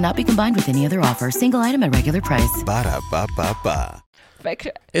vary. Cannot be combined with any other offer. Single item at regular price. Ba-da-ba-ba-ba.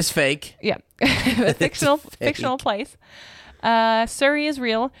 It's fake. Yeah. A fictional place. Surrey is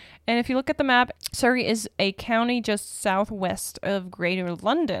real. And if you look at the map, Surrey is a county just southwest of Greater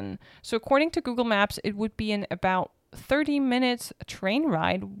London. So according to Google Maps, it would be in about 30 minutes train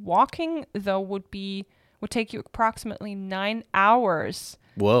ride. Walking, though, would take you approximately 9 hours.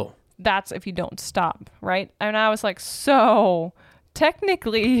 Whoa. That's if you don't stop, right? And I was like, so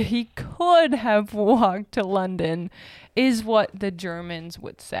technically he could have walked to London, is what the Germans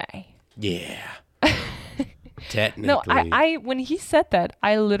would say. Yeah. Technically. No, I when he said that,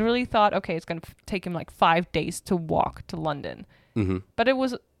 I literally thought, okay, it's going to take him like 5 days to walk to London. Mm-hmm. But it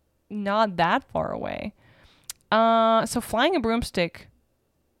was not that far away. So flying a broomstick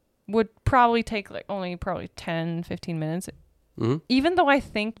would probably take like only probably 10, 15 minutes. Mm-hmm. Even though I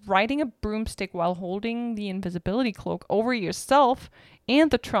think riding a broomstick while holding the invisibility cloak over yourself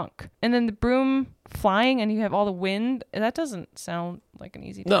and the trunk, and then the broom flying and you have all the wind, that doesn't sound like an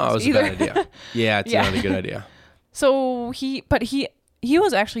easy task. No, it was either. a bad idea. Yeah, it's not a good idea. So he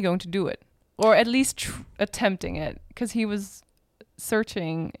was actually going to do it, or at least attempting it, because he was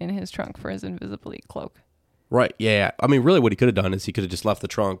searching in his trunk for his invisibility cloak. Right, yeah. I mean, really what he could have done is he could have just left the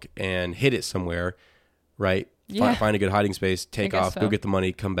trunk and hid it somewhere, right? Yeah. Find a good hiding space, take off, so. go get the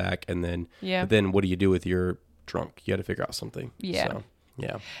money, come back, and then but then what do you do with your trunk? You got to figure out something. Yeah. So,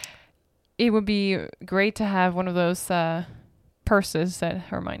 yeah. It would be great to have one of those purses that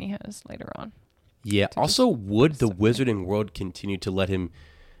Hermione has later on. Yeah. Also, would the wizarding world continue to let him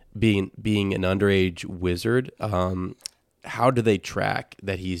being an underage wizard? How do they track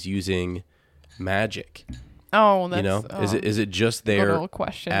that he's using magic? Oh, that's is it just there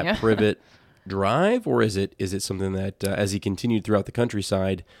question, at Privet Drive, or is it something that as he continued throughout the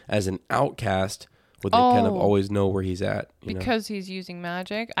countryside as an outcast, would they kind of always know where he's at? Because he's using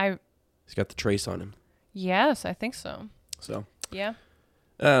magic. He's got the trace on him. Yes, I think so. So yeah,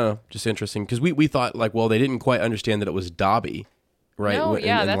 I don't know, just interesting because we thought like, well, they didn't quite understand that it was Dobby, right? No, in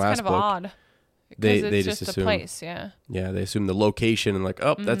that's the last kind of book. odd. They just just assume a place, yeah. Yeah, they assume the location and like,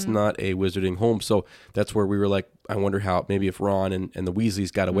 that's not a wizarding home. So that's where we were like, I wonder how maybe if Ron and the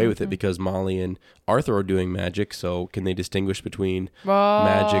Weasleys got away with it because Molly and Arthur are doing magic. So can they distinguish between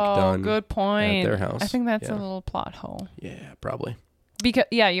magic done good point. at their house? I think that's a little plot hole. Yeah, probably. Because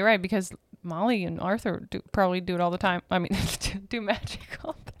you're right. Because Molly and Arthur probably do it all the time. I mean, do magic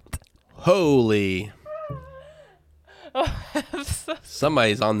all the time. Holy.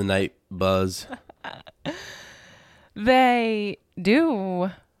 Somebody's on the night buzz. They do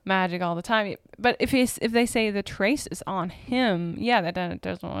magic all the time, But if they say the trace is on him, that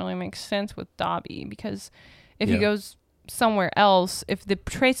doesn't really make sense with Dobby, because if he goes somewhere else, if the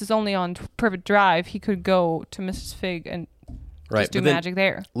trace is only on Privet Drive, he could go to Mrs. Fig and just do magic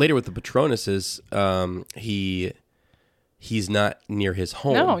there. Later with the Patronuses, he's not near his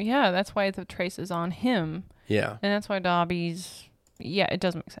home. No, that's why the trace is on him. Yeah. And that's why Dobby's... Yeah, it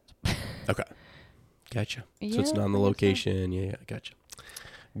does make sense. Okay. Gotcha. So it's not on the location. Yeah, gotcha.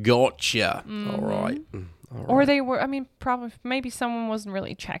 Gotcha. Mm-hmm. All right. Or they were, probably, maybe someone wasn't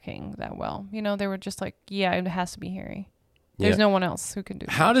really checking that well. They were just like, it has to be Harry. There's no one else who can do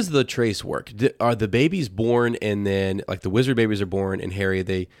it. How does the trace work? Are the babies born and then, like the wizard babies are born and Harry,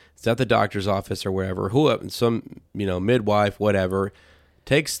 it's at the doctor's office or wherever, some, midwife, whatever,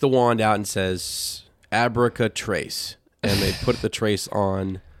 takes the wand out and says, Abraca trace. And they put the trace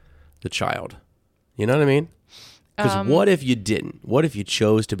on the child. You know what I mean? Because what if you didn't? What if you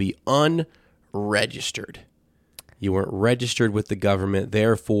chose to be unregistered? You weren't registered with the government,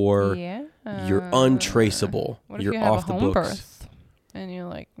 therefore you're untraceable. What if you're you have off a the home books. birth and you're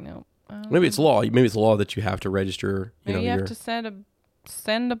like, no. Maybe it's law. Maybe it's law that you have to register. You have to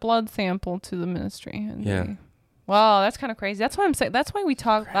send a blood sample to the ministry. And wow, that's kind of crazy. That's why I'm saying. That's why we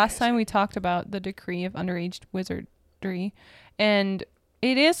talked last time. We talked about the decree of underage wizardry, and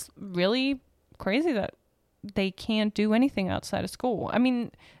it is really crazy that they can't do anything outside of school.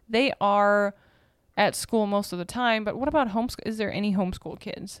 They are at school most of the time, but what about homeschool? Is there any homeschool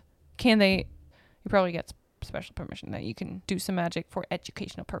kids? Can they? You probably get special permission that you can do some magic for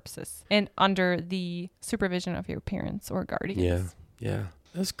educational purposes and under the supervision of your parents or guardians. Yeah.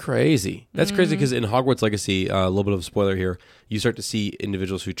 That's crazy. That's crazy because in Hogwarts Legacy, a little bit of a spoiler here, you start to see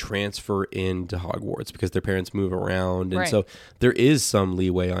individuals who transfer into Hogwarts because their parents move around. And so there is some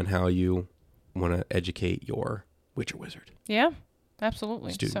leeway on how you want to educate your witch or wizard. Yeah,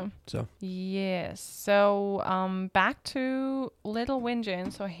 absolutely. Student. So yes. So back to Little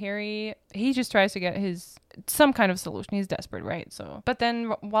Winjin. So Harry, he just tries to get some kind of solution. He's desperate, right? So, but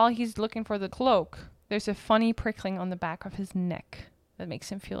then while he's looking for the cloak, there's a funny prickling on the back of his neck that makes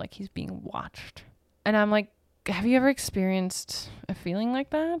him feel like he's being watched. And I'm like, have you ever experienced a feeling like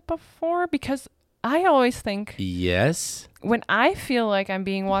that before? Because I always think... Yes. When I feel like I'm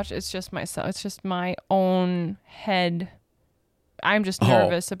being watched, it's just myself. It's just my own head. I'm just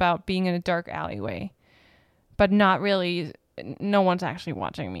nervous about being in a dark alleyway. But not really... No one's actually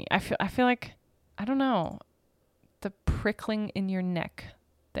watching me. I feel like... I don't know. The prickling in your neck...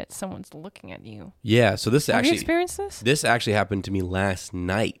 that someone's looking at you. Yeah, so this Have you experienced this? This actually happened to me last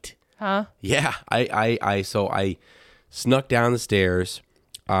night. Huh? Yeah, I snuck down the stairs.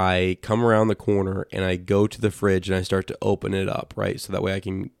 I come around the corner and I go to the fridge and I start to open it up, right? So that way I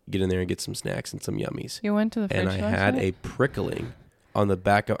can get in there and get some snacks and some yummies. You went to the fridge and I had a prickling on the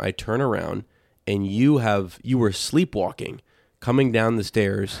back of. I turn around and you were sleepwalking, coming down the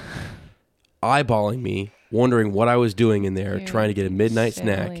stairs, eyeballing me, wondering what I was doing in there, trying to get a midnight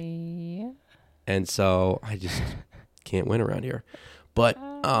snack. And so I just can't win around here. But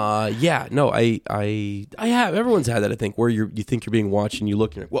I have. Everyone's had that, I think, where you think you're being watched and you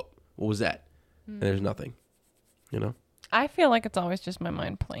look and you're like, what was that? And there's nothing, I feel like it's always just my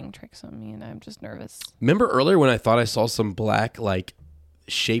mind playing tricks on me and I'm just nervous. Remember earlier when I thought I saw some black,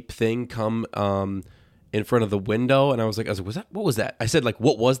 shape thing come in front of the window, and I was like, what was that? I said,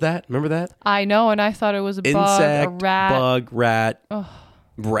 what was that? Remember that? I know, and I thought it was a insect, bug, a rat. Bug, rat. Ugh.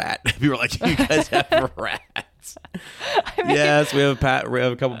 Rat. People were like, you guys have rats. Yes, we have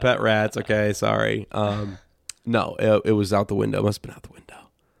a couple pet rats. Okay, sorry. No, it was out the window. It must have been out the window.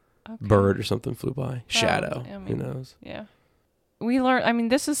 Okay. Bird or something flew by. Shadow. Who knows? Yeah. We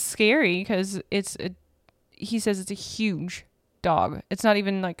learned, this is scary because he says it's a huge dog. It's not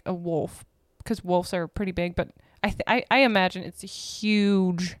even like a wolf, because wolves are pretty big, but I imagine it's a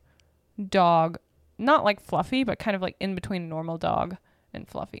huge dog, not like Fluffy, but kind of like in between a normal dog and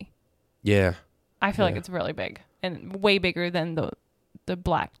Fluffy. Yeah. I feel like it's really big and way bigger than the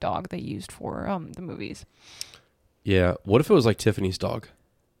black dog they used for the movies. Yeah. What if it was like Tiffany's dog?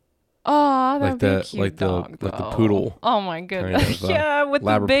 Oh, that would be a cute dog, like the poodle. Oh my goodness. Kind of, yeah, with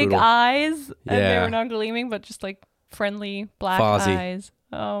the big poodle. Eyes. And they were not gleaming, but just like friendly black eyes.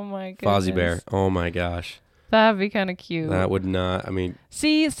 Oh my goodness. Fozzie Bear. Oh my gosh. That'd be kind of cute. That would not,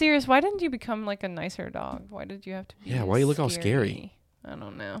 See, serious, why didn't you become like a nicer dog? Why did you have to be why you look all scary? I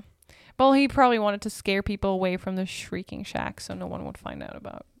don't know. Well, he probably wanted to scare people away from the Shrieking Shack so no one would find out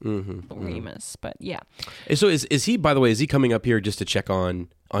about Remus. But yeah. So is he, by the way, is he coming up here just to check on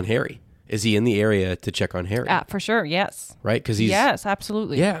Harry? Is he in the area to check on Harry? For sure, yes. Right? Yes,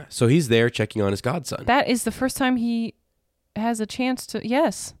 absolutely. Yeah, so he's there checking on his godson. That is the first time he has a chance to,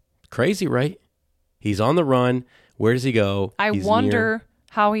 yes. Crazy, right? He's on the run. Where does he go? I He's wonder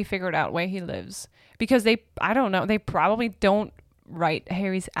how he figured out where he lives. Because I don't know, they probably don't write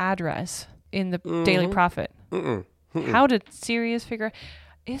Harry's address in the Daily Prophet. How did Sirius figure?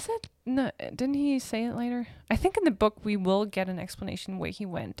 Is it? No, didn't he say it later? I think in the book we will get an explanation where he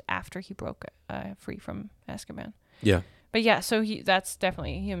went after he broke free from Azkaban. Yeah. But yeah, so that's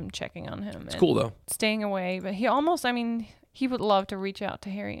definitely him checking on him. It's cool though. Staying away, but he almost, he would love to reach out to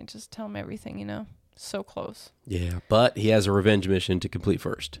Harry and just tell him everything, So close. Yeah, but he has a revenge mission to complete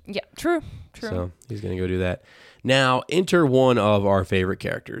first. Yeah, true. So he's going to go do that. Now, enter one of our favorite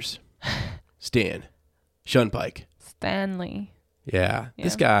characters. Stan Shunpike. Stanley. Yeah,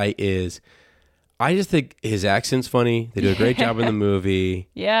 this guy is... I just think his accent's funny. They do a great job in the movie.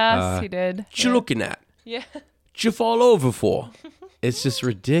 Yes, he did. What you looking at? Yeah. What you fall over for? It's just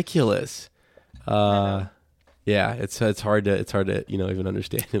ridiculous. Yeah, it's hard to even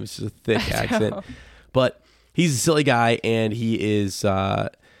understand him. It's just a thick accent. But he's a silly guy, and he's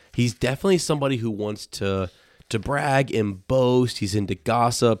definitely somebody who wants to brag and boast. He's into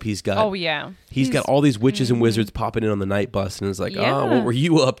gossip. He's got He's got all these witches and wizards popping in on the night bus, and it's like, oh, what were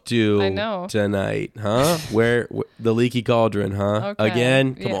you up to tonight, huh? Where the leaky cauldron, huh? Okay.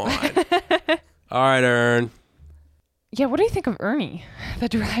 Again? Come on. All right, Ern. Yeah, what do you think of Ernie, the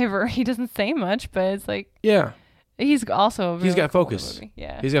driver? He doesn't say much, but it's like he's also he's got focus.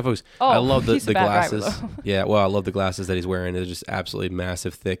 Yeah, he's got focus. Oh, I love the glasses. Driver, yeah, well, I love the glasses that he's wearing. They're just absolutely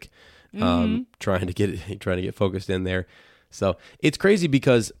massive, thick. Trying to get focused in there. So it's crazy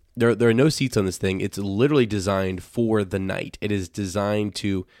because there are no seats on this thing. It's literally designed for the night. It is designed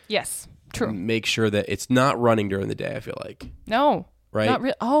to make sure that it's not running during the day. I feel like right. Not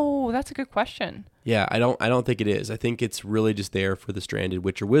really. Oh, that's a good question. Yeah, I don't think it is. I think it's really just there for the stranded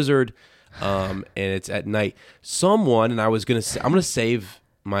witch or wizard, and it's at night. I'm gonna save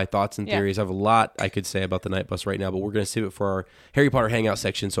my thoughts and theories. I have a lot I could say about the night bus right now, but we're going to save it for our Harry Potter Hangout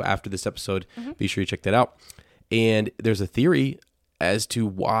section. So after this episode, be sure you check that out. And there's a theory as to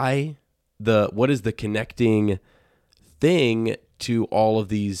what is the connecting thing to all of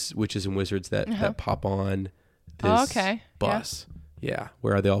these witches and wizards that pop on this bus. Yeah.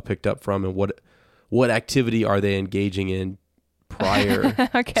 Where are they all picked up from, and what activity are they engaging in prior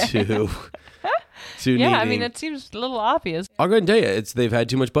to needing... it seems a little obvious. I'll go ahead and tell you, they've had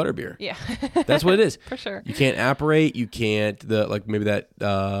too much butterbeer. Yeah. That's what it is. For sure. You can't apparate. You can't, maybe that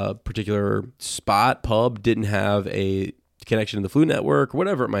particular pub didn't have a connection to the Food Network or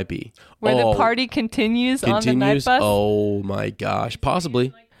whatever it might be. Where the party continues on the night bus? Oh my gosh.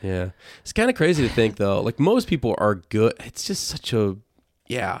 Possibly. Yeah. It's kind of crazy to think though. Like most people are good. It's just such a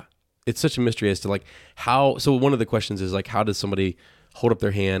mystery as to how, so one of the questions is how does somebody hold up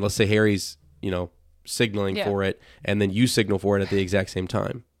their hand? Let's say Harry's, signaling for it, and then you signal for it at the exact same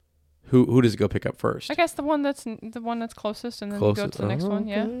time. Who does it go pick up first? I guess the one that's closest, and then go to the next one.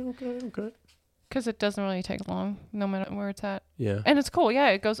 Yeah. Okay. Because it doesn't really take long, no matter where it's at. Yeah. And it's cool. Yeah,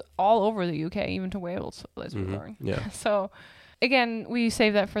 it goes all over the UK, even to Wales, as we learned. Yeah. So, again, we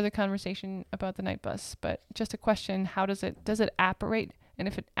save that for the conversation about the night bus. But just a question: how does it apparate? And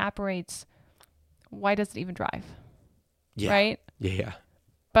if it apparates, why does it even drive? Yeah. Right. Yeah.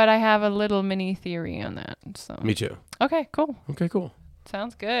 But I have a little mini theory on that. So. Me too. Okay, cool.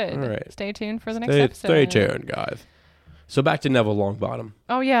 Sounds good. All right. Stay tuned for the next episode. Stay tuned, guys. So back to Neville Longbottom.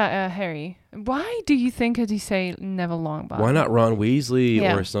 Oh, yeah, Harry. Why do you think did he say Neville Longbottom? Why not Ron Weasley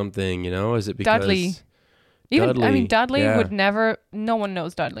or something, Is it because... Dudley. Dudley would never... No one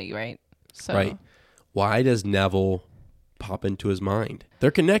knows Dudley, right? So. Right. Why does Neville pop into his mind?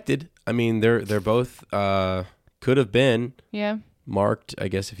 They're connected. They're both... could have been... Yeah. Marked, I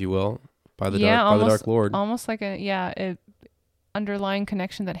guess, if you will, by the Dark Lord. Almost like a underlying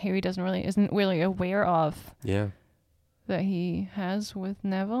connection that Harry isn't really aware of. Yeah. That he has with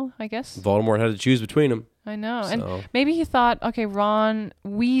Neville, I guess. Voldemort had to choose between them. I know. So. And maybe he thought, okay, Ron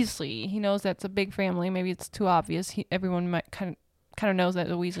Weasley, he knows that's a big family. Maybe it's too obvious. Everyone might kind of knows that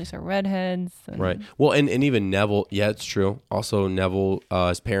the Weasleys are redheads. Right. Well, and even Neville, yeah, it's true. Also, Neville,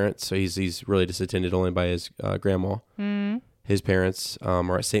 his parents, so he's really just attended only by his grandma. Mm-hmm. His parents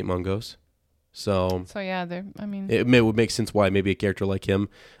are at St. Mungo's. So yeah, it would make sense why maybe a character like him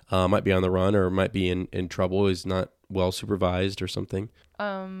might be on the run or might be in trouble, is not well supervised or something.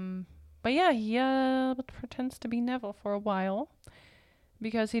 But yeah, he pretends to be Neville for a while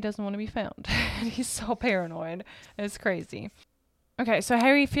because he doesn't want to be found. He's so paranoid. It's crazy. Okay, so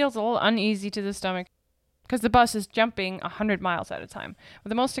Harry feels a little uneasy to the stomach because the bus is jumping 100 miles at a time. But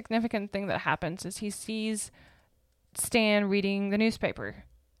the most significant thing that happens is he sees Stan reading the newspaper,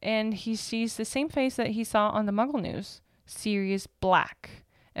 and he sees the same face that he saw on the Muggle news, Sirius Black.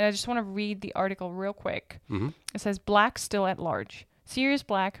 And I just want to read the article real quick. Mm-hmm. It says, Black still at large. Sirius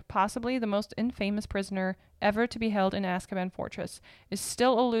Black, possibly the most infamous prisoner ever to be held in Azkaban Fortress, is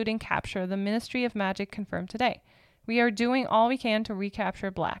still eluding capture, the Ministry of Magic confirmed today. We are doing all we can to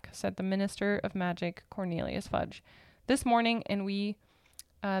recapture Black, said the Minister of Magic, Cornelius Fudge. This morning, and we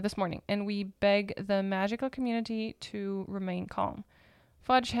beg the magical community to remain calm.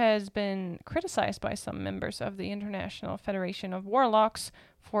 Fudge has been criticized by some members of the International Federation of Warlocks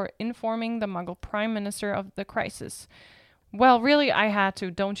for informing the Muggle Prime Minister of the crisis. Well, really, I had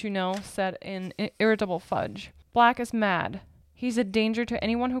to, don't you know, said an irritable Fudge. Black is mad. He's a danger to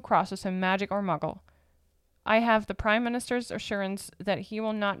anyone who crosses him, magic or Muggle. I have the Prime Minister's assurance that he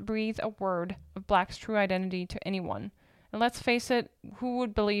will not breathe a word of Black's true identity to anyone. And let's face it, who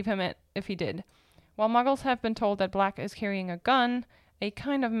would believe him if he did? While Muggles have been told that Black is carrying a gun, a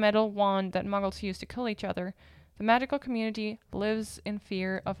kind of metal wand that Muggles use to kill each other, the magical community lives in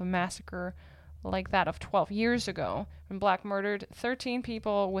fear of a massacre like that of 12 years ago, when Black murdered 13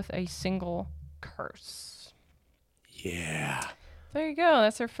 people with a single curse. Yeah. There you go.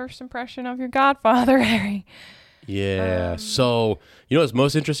 That's our first impression of your godfather, Harry. Yeah. So, you know what's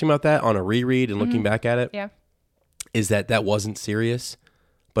most interesting about that on a reread and looking back at it? Yeah. Is that wasn't serious,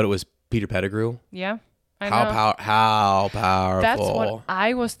 but it was Peter Pettigrew. Yeah. I know. How powerful. That's what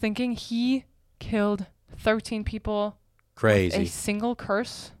I was thinking. He killed 13 people. Crazy. With a single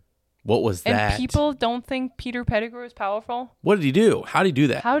curse. What was that? And people don't think Peter Pettigrew is powerful. What did he do? How did he do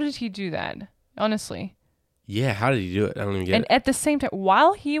that? How did he do that? Honestly. Yeah, how did he do it? I don't even get it. And at the same time,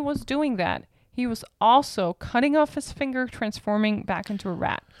 while he was doing that, he was also cutting off his finger, transforming back into a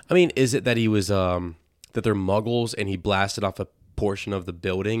rat. I mean, is it that he was, that they're Muggles and he blasted off a portion of the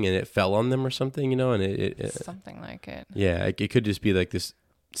building and it fell on them or something, you know? And it something like it. Yeah, it could just be like this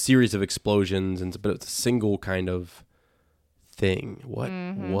series of explosions, but it's a single kind of thing.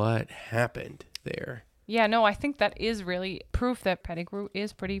 What happened there? Yeah, no, I think that is really proof that Pettigrew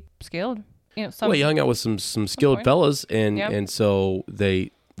is pretty skilled. You know, well, he hung out with some skilled fellas, and so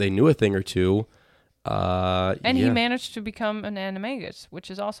they knew a thing or two. And he managed to become an animagus,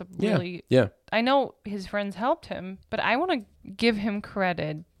 which is also really... Yeah. I know his friends helped him, but I want to give him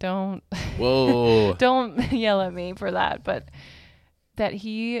credit. Don't... Whoa. Don't yell at me for that, but that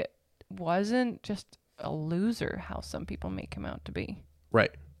he wasn't just a loser, how some people make him out to be.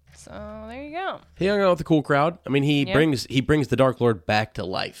 Right. So there you go. He hung out with a cool crowd. I mean, he brings the Dark Lord back to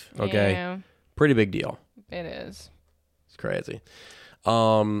life. Okay, yeah. Pretty big deal. It is. It's crazy.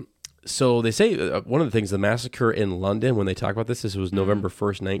 So they say one of the things, the massacre in London, when they talk about this was November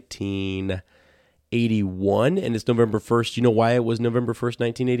 1st, 1981, and it's November 1st. You know why it was November 1st,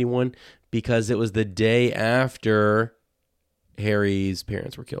 1981? Because it was the day after Harry's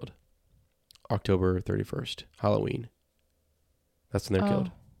parents were killed. October 31st, Halloween. That's when they're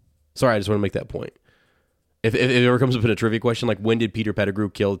killed. Sorry, I just want to make that point. If it ever comes up in a trivia question, like when did Peter Pettigrew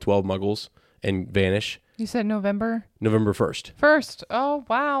kill 12 Muggles and vanish? You said November? November 1st. First. Oh,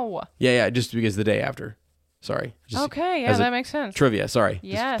 wow. Yeah, just because the day after. Sorry. Just okay, yeah, that makes sense. Trivia, sorry.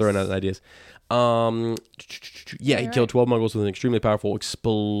 Yes. Just throwing out ideas. He killed 12 Muggles with an extremely powerful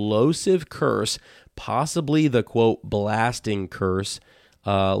explosive curse, possibly the, quote, blasting curse,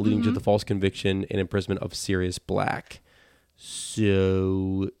 leading to the false conviction and imprisonment of Sirius Black.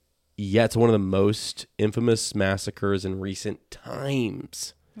 So, yeah, it's one of the most infamous massacres in recent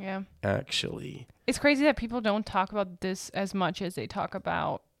times. Yeah. Actually. It's crazy that people don't talk about this as much as they talk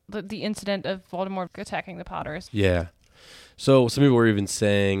about the incident of Voldemort attacking the Potters. Yeah. So some people were even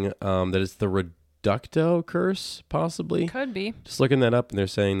saying that it's the Reducto curse, possibly. Could be. Just looking that up, and they're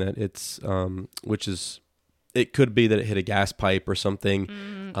saying that it's, it could be that it hit a gas pipe or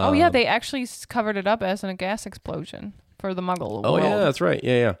something. Oh, yeah, they actually covered it up as a gas explosion for the Muggle world. Yeah, that's right.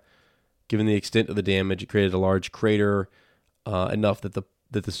 Yeah. Given the extent of the damage, it created a large crater enough that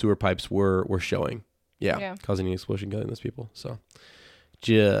the sewer pipes were showing. Yeah. Causing an explosion, killing those people. So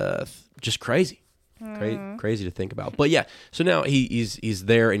just crazy. Crazy to think about. But yeah, so now he's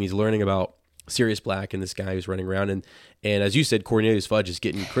there and he's learning about Sirius Black and this guy who's running around, and as you said, Cornelius Fudge is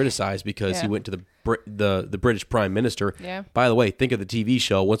getting criticized because he went to the British Prime Minister. Yeah. By the way, think of the TV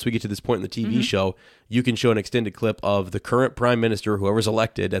show. Once we get to this point in the TV show, you can show an extended clip of the current Prime Minister, whoever's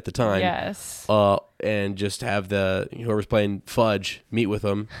elected at the time. Yes. And just have whoever's playing Fudge meet with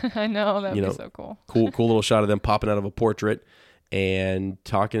them. I know, that'd be so cool. Cool little shot of them popping out of a portrait and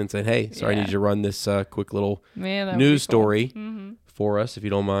talking and saying, "Hey, sorry, I need you to run this quick little news story for us, if you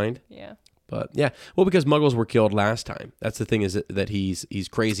don't mind." Yeah. But yeah, well, because Muggles were killed last time. That's the thing, is that he's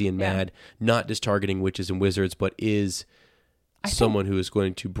crazy and mad, not just targeting witches and wizards, but is someone who is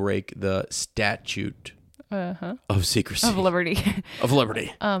going to break the statute of secrecy. Of liberty. Of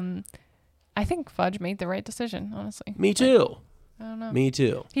liberty. I think Fudge made the right decision, honestly. Me too. I don't know. Me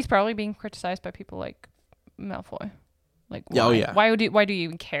too. He's probably being criticized by people like Malfoy. Like, why? Oh, yeah. Why do you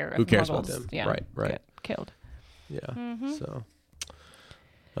even care? Who if cares Muggles, about them? Right. Get killed. Yeah. So.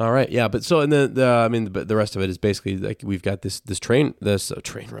 All right. Yeah. But so, and then the rest of it is basically like we've got this train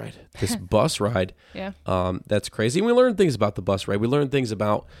ride, this bus ride. Yeah. That's crazy. And we learn things about the bus ride. We learn things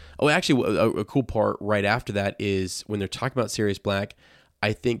about. Oh, actually, a cool part right after that is when they're talking about Sirius Black.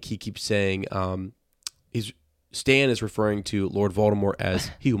 I think he keeps saying, Stan is referring to Lord Voldemort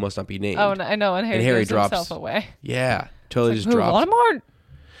as he who must not be named. Oh, I know. And Harry drops himself away. Yeah. Totally It's just like, drops. Voldemort?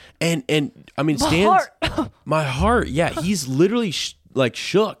 And I mean, My Stan's heart. my heart. Yeah, he's literally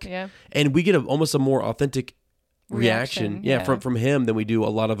shook. Yeah. And we get almost a more authentic reaction. Yeah, from him than we do a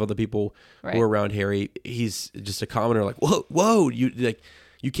lot of other people who are around Harry. He's just a commoner, like whoa, you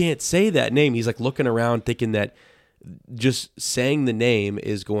can't say that name. He's like looking around, thinking that just saying the name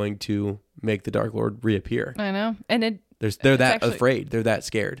is going to make the Dark Lord reappear. I know, and they're that afraid. They're that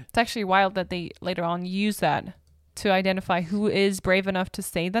scared. It's actually wild that they later on use that to identify who is brave enough to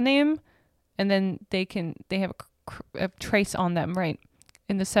say the name, and then they have a trace on them right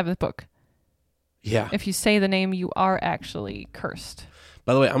in the 7th book. Yeah. If you say the name, you are actually cursed.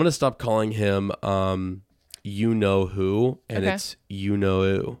 By the way, I'm going to stop calling him you know who, and it's you know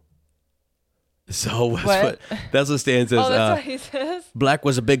who. So that's what Stan says. Oh, that's what he says. Black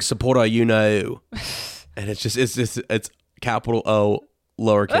was a big supporter of you know, and it's capital O,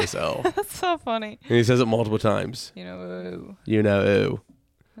 lowercase o. That's so funny. And he says it multiple times. You know, you know who.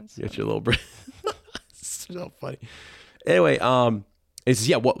 That's Get your little brain. So funny. Anyway, it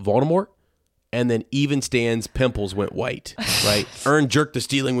says what Voldemort, and then even Stan's pimples went white. Right, Ern jerked the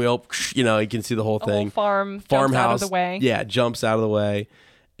stealing wheel. You can see the whole thing. Farmhouse out of the way. Yeah, jumps out of the way.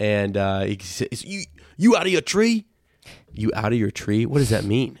 And he says, you out of your tree? You out of your tree? What does that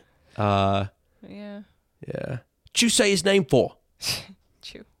mean? Yeah. Chew say his name for?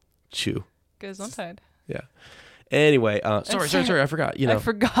 Chew. Gesundheit. Yeah. Anyway, sorry, I forgot. I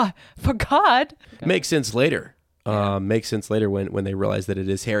forgot. Makes sense later. Makes sense later when they realize that it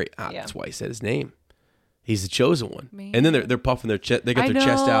is Harry. That's why he said his name. He's the chosen one. Man. And then they're puffing their chest. They got their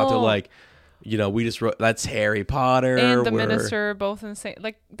chest out. They're like, we just wrote, that's Harry Potter. And the minister both insane.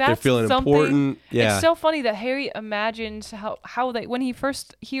 Like, that's they're feeling important. Yeah. It's so funny that Harry imagines how they, when he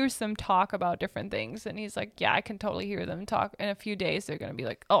first hears them talk about different things, and he's like, yeah, I can totally hear them talk. In a few days, they're going to be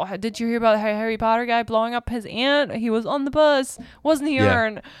like, oh, did you hear about the Harry Potter guy blowing up his aunt? He was on the bus. Wasn't he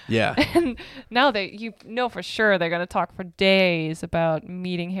Ern? Yeah. And now you know for sure they're going to talk for days about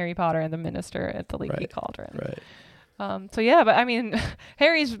meeting Harry Potter and the minister at the Leaky Cauldron. Right. So yeah, but I mean,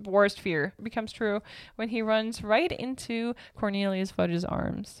 Harry's worst fear becomes true when he runs right into Cornelius Fudge's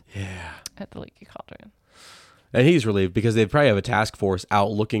arms. Yeah. At the Leaky Cauldron. And he's relieved because they probably have a task force out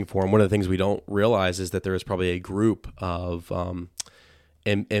looking for him. One of the things we don't realize is that there is probably a group of,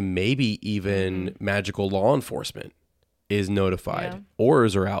 and maybe even magical law enforcement is notified. Yeah.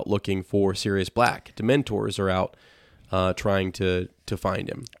 Aurors are out looking for Sirius Black. Dementors are out trying to find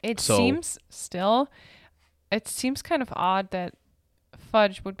him. It seems kind of odd that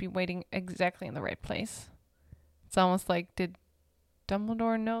Fudge would be waiting exactly in the right place. It's almost like, did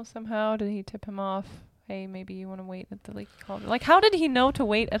Dumbledore know somehow? Did he tip him off? Hey, maybe you want to wait at the Leaky Cauldron. Like, how did he know to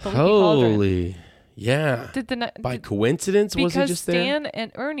wait at the Leaky Cauldron? Holy, yeah. By coincidence, was he just there? Because Stan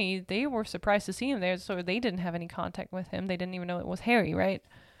and Ernie, they were surprised to see him there, so they didn't have any contact with him. They didn't even know it was Harry, right?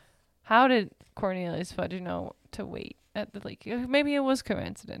 How did Cornelius Fudge know to wait at the Leaky? Maybe it was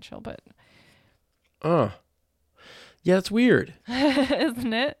coincidental, but... Yeah, it's weird.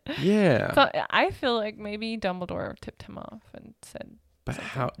 Isn't it? Yeah. So I feel like maybe Dumbledore tipped him off and said... But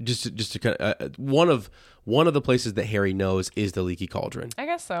how? Just to kind of one of the places that Harry knows is the Leaky Cauldron. I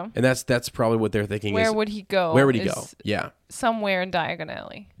guess so. And that's probably what they're thinking. Where would he go? Where would he go? Yeah. Somewhere in Diagon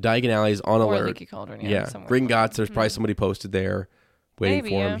Alley. Diagon Alley is on alert. Or Leaky Cauldron. Yeah. Gringotts. There's probably somebody posted there waiting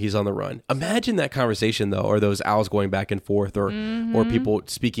for him. He's on the run. Imagine that conversation though, or those owls going back and forth, or people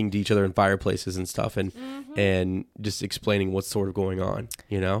speaking to each other in fireplaces and stuff, and just explaining what's sort of going on.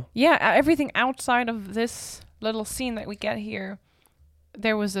 Yeah. Everything outside of this little scene that we get here.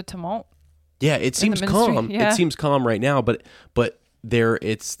 There was a tumult. Yeah, it seems calm. Yeah. It seems calm right now, but they're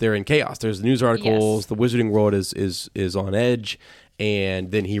in chaos. There's news articles. Yes. The Wizarding World is on edge,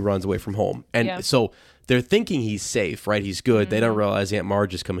 and then he runs away from home. And so they're thinking he's safe, right? He's good. They don't realize Aunt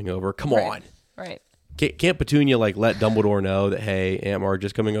Marge is coming over. Come on. Right. Can't Petunia let Dumbledore know that, hey, Aunt Marge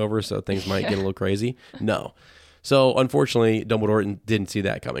is coming over, so things might get a little crazy? No. So unfortunately, Dumbledore didn't see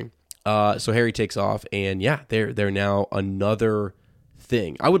that coming. So Harry takes off, and they're now another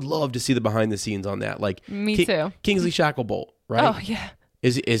thing. I would love to see the behind the scenes on that. Like Me too. Kingsley Shacklebolt, right? Oh yeah.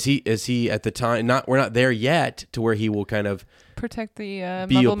 Is he at the time? We're not there yet to where he will kind of protect the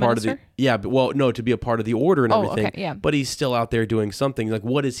be Muggle a part minister? of the to be a part of the order and everything. Okay, yeah. But he's still out there doing something. Like,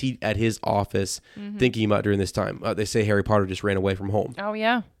 what is he at his office thinking about during this time? They say Harry Potter just ran away from home. Oh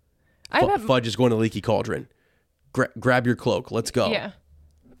yeah. Fudge is going to Leaky Cauldron. Grab your cloak. Let's go. Yeah.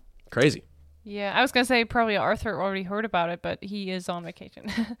 Crazy. Yeah, I was gonna say probably Arthur already heard about it, but he is on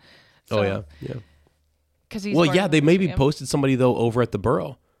vacation. Oh yeah. Because he's they maybe posted somebody though over at the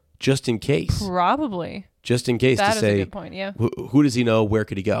Burrow, just in case. Probably. Just in case That to is say, a good point. Yeah. who does he know? Where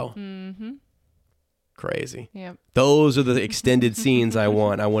could he go? Mm-hmm. Crazy. Yeah. Those are the extended scenes I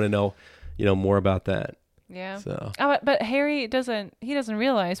want. I want to know, more about that. Yeah. So. But Harry doesn't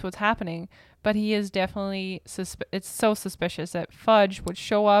realize what's happening, but he is definitely it's so suspicious that Fudge would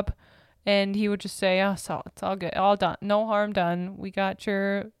show up and he would just say, "Oh, so it's all good. All done. No harm done. We got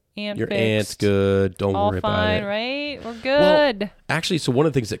your aunt Your fixed. aunt's good. Don't all worry fine, about it." Right? We're good. Well, actually, so one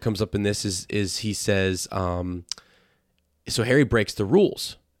of the things that comes up in this is he says, so Harry breaks the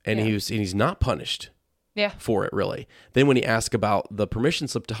rules and he's not punished. Yeah. For it, really. Then when he asks about the permission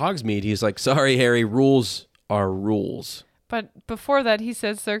slip to Hogsmeade, he's like, "Sorry, Harry, rules are rules." But before that, he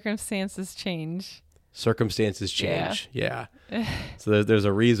says circumstances change. Circumstances change. Yeah. So there's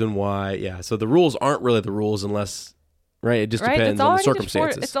a reason why. Yeah. So the rules aren't really the rules unless, right? It just depends on the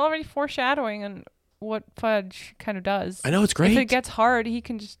circumstances. It's already foreshadowing on what Fudge kind of does. I know, it's great. If it gets hard, he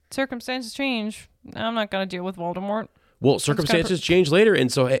can just circumstances change. I'm not going to deal with Voldemort. Well, circumstances change later,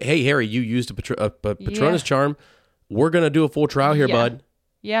 and so hey, Harry, you used a Patronus charm. We're gonna do a full trial here, bud.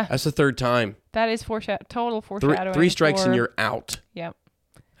 Yeah, that's the third time. That is total foreshadowing. Three strikes and you're out. Yep.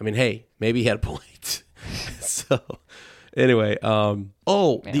 I mean, hey, maybe he had a point. So, anyway,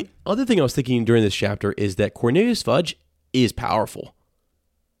 the other thing I was thinking during this chapter is that Cornelius Fudge is powerful.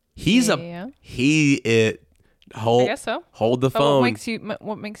 I guess so. Hold the phone.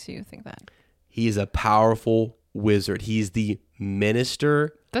 What makes you think that? He is a powerful wizard. He's the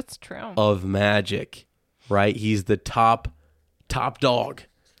minister. That's true. Of magic, right? He's the top dog.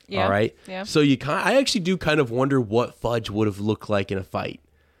 Yeah. All right. Yeah. So I actually do kind of wonder what Fudge would have looked like in a fight.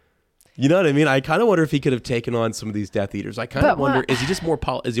 You know what I mean? I kind of wonder if he could have taken on some of these Death Eaters. I kind of wonder, is he just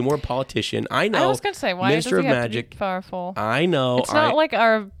is he more a politician? I know. I was going to say, why Minister does he of have Magic, to be powerful? I know. It's not like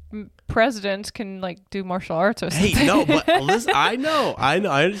our president can do martial arts or something. Hey, no, but listen, I know. I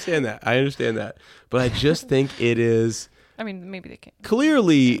understand that. But I just think it is. I mean, maybe they can.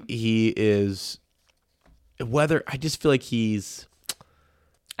 Clearly, he is. I just feel like he's.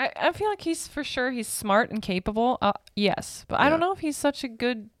 I feel like he's smart and capable. Yes, but I don't know if he's such a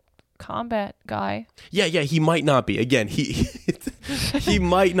good combat guy. Yeah, he might not be. Again, he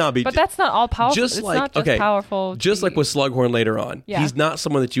might not be. But that's not all powerful. Just powerful. Just like with Slughorn later on. Yeah. He's not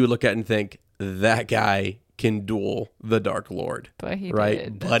someone that you would look at and think that guy can duel the Dark Lord. But he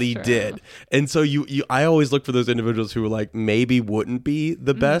did. But he did. And so I always look for those individuals who like maybe wouldn't be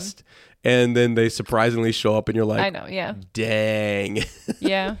the best, and then they surprisingly show up and you're like, I know, yeah. Dang.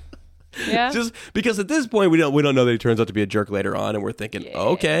 Yeah. Yeah. Just because at this point we don't know that he turns out to be a jerk later on, and we're thinking,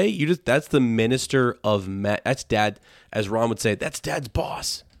 okay, that's the minister of that's Dad, as Ron would say, that's Dad's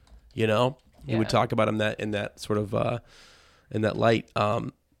boss. He would talk about him in that sort of in that light.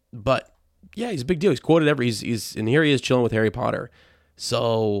 But yeah, he's a big deal. He's quoted he's and here he is chilling with Harry Potter.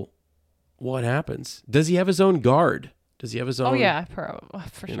 So what happens? Does he have his own guard? Does he have his own? Oh yeah, for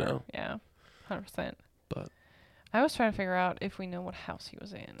sure. Yeah, 100%. But I was trying to figure out if we know what house he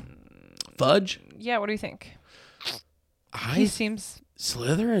was in. Fudge? Yeah, what do you think? He seems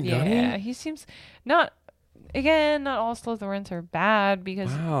Slytherin. Yeah, he seems not all Slytherins are bad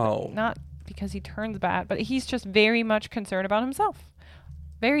because not because he turns bad, but he's just very much concerned about himself.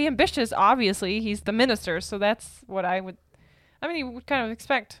 Very ambitious, obviously. He's the minister, so that's what you would kind of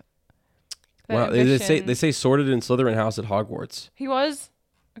expect. Well, they say sorted in Slytherin house at Hogwarts. He was?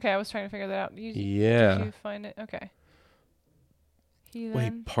 Okay, I was trying to figure that out. Did you find it? Okay.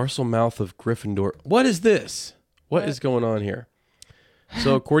 Wait, parcel mouth of Gryffindor. What is this? What is going on here?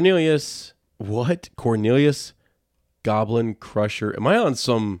 So Cornelius, what? Cornelius Goblin Crusher. Am I on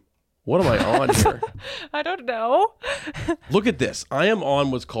some... What am I on here? I don't know. Look at this. I am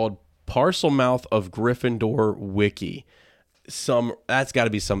on what's called Parcel Mouth of Gryffindor Wiki. That's got to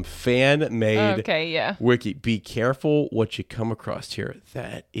be some fan-made wiki. Be careful what you come across here.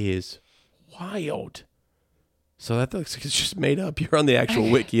 That is wild. So that looks like it's just made up. You're on the actual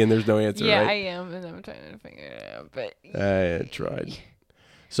wiki and there's no answer, right? Yeah, I am, and I'm trying to figure it out. But I tried.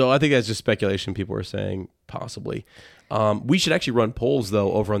 So I think that's just speculation. People are saying possibly. We should actually run polls,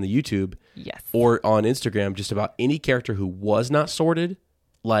 though, over on the YouTube or on Instagram just about any character who was not sorted.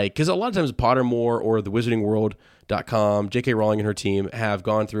 Like, because a lot of times Pottermore or the wizardingworld.com, J.K. Rowling and her team have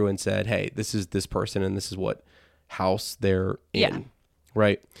gone through and said, hey, this is this person and this is what house they're in,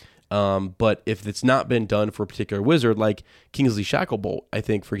 right? But if it's not been done for a particular wizard, like Kingsley Shacklebolt, I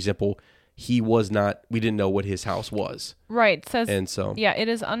think, for example, we didn't know what his house was. Right. It says, and so, it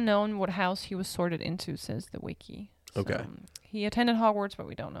is unknown what house he was sorted into, says the wiki. So, okay. He attended Hogwarts, but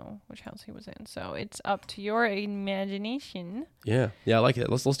we don't know which house he was in. So it's up to your imagination. Yeah, I like it.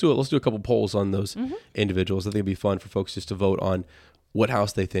 Let's do it. Let's do a couple polls on those individuals. I think it'd be fun for folks just to vote on what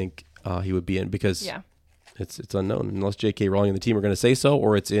house they think he would be in, because it's unknown unless J.K. Rowling and the team are going to say so,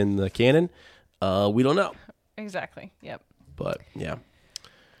 or it's in the canon. We don't know. Exactly. Yep. But yeah.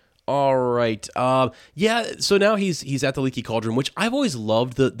 All right. So now he's at the Leaky Cauldron, which I've always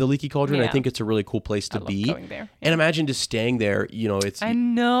loved the Leaky Cauldron. Yeah. I think it's a really cool place to be. Going there. And imagine just staying there. I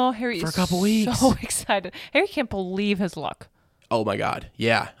know Harry for is a couple weeks. So excited. Harry can't believe his luck. Oh my God.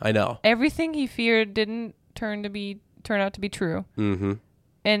 Yeah, I know. Everything he feared didn't turn out to be true. Mm-hmm.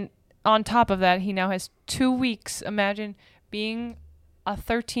 And on top of that, he now has 2 weeks. Imagine being a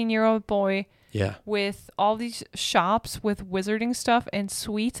 13-year-old boy. Yeah. With all these shops with wizarding stuff and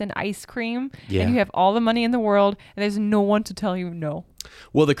sweets and ice cream. Yeah. And you have all the money in the world and there's no one to tell you no.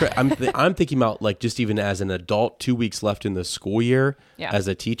 Well, I'm thinking about, like, just even as an adult, 2 weeks left in the school year as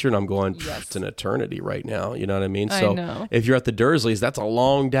a teacher, and I'm going, it's an eternity right now. You know what I mean? So I know. if you're at the Dursleys, that's a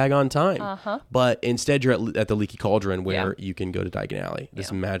long daggone time. Uh-huh. But instead, you're at the Leaky Cauldron, where you can go to Diagon Alley,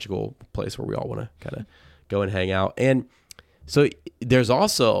 this magical place where we all want to kind of go and hang out. And so there's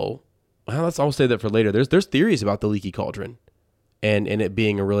also... I'll say that for later. There's theories about the Leaky Cauldron, and it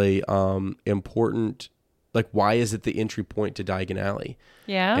being a really important, like, why is it the entry point to Diagon Alley?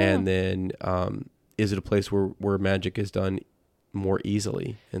 Yeah. And then is it a place where magic is done more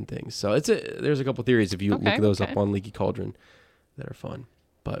easily and things? So there's a couple theories if you look those up on Leaky Cauldron that are fun.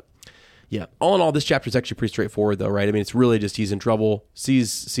 But yeah, all in all, this chapter is actually pretty straightforward, though, right? I mean, it's really just he's in trouble,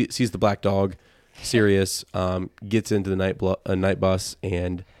 sees the black dog, Sirius, gets into the night bus,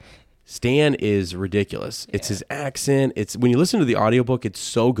 and Stan is ridiculous. It's his accent. It's when you listen to the audiobook, it's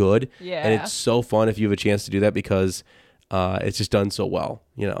so good. Yeah. And it's so fun if you have a chance to do that, because it's just done so well,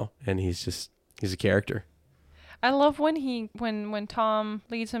 and he's a character. I love when Tom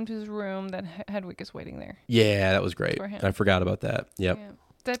leads him to his room that Hedwig is waiting there. Yeah, that was great. I forgot about that. Yep. Yeah.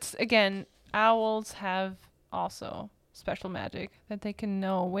 That's, again, owls have also special magic that they can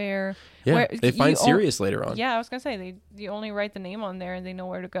know where. Yeah, where, they find Sirius later on. Yeah, I was going to say, you only write the name on there and they know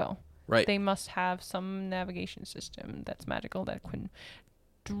where to go. Right. They must have some navigation system that's magical that can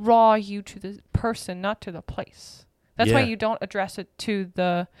draw you to the person, not to the place. That's why you don't address it to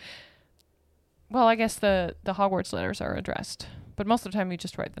the... Well, I guess the Hogwarts letters are addressed, but most of the time you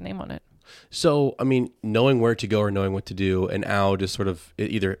just write the name on it. So, I mean, knowing where to go or knowing what to do, an owl just sort of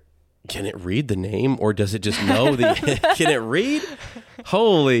either... Can it read the name, or does it just know can it read?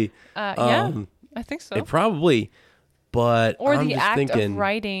 Holy. Yeah, I think so. It probably, but or I'm the just act thinking, of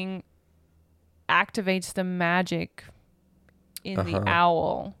writing activates the magic in the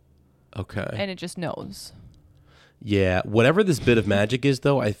owl. Okay. And it just knows. Yeah. Whatever this bit of magic is,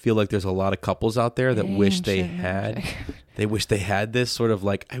 though, I feel like there's a lot of couples out there that wish they had. They wish they had this sort of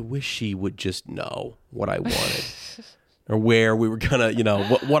like, I wish she would just know what I wanted. Or where we were gonna,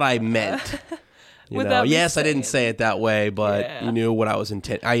 what I meant. Yes, I didn't say it that way, but you knew what I was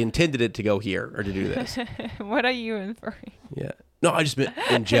I intended it to go here or to do this. What are you inferring? Yeah. No, I just meant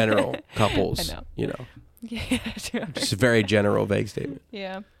in general, couples. I know. Yeah. Just a very general, vague statement.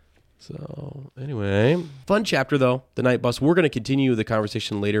 Yeah. So anyway, fun chapter though, the night bus. We're going to continue the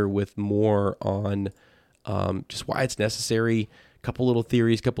conversation later with more on just why it's necessary. Couple little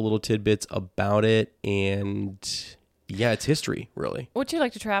theories, couple little tidbits about it, and yeah, it's history, really. Would you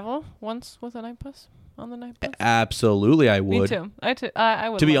like to travel once with a night bus? On the night bus? Absolutely, I would. Me too. I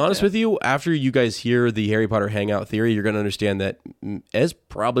would. To be honest with you, after you guys hear the Harry Potter hangout theory, you're going to understand that Ez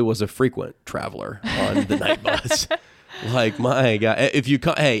probably was a frequent traveler on the night bus. Like, my God, if you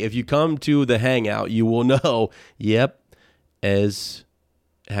come to the hangout, you will know. Yep, Ez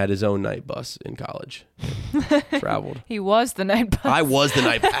had his own night bus in college. Traveled. He was the night bus. I was the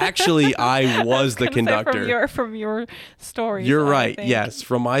night. Actually, I was the conductor. From your stories. You're right. Yes,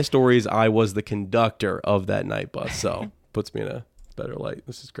 from my stories, I was the conductor of that night bus. So puts me in a better light.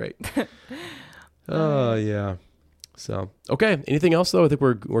 This is great. Oh yeah. So okay. Anything else though? I think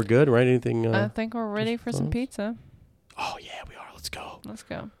we're good, right? Anything? I think we're ready for some pizza. Oh yeah, we are. Let's go. Let's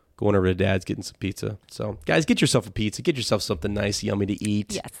go. Going over to Dad's, getting some pizza. So, guys, get yourself a pizza. Get yourself something nice, yummy to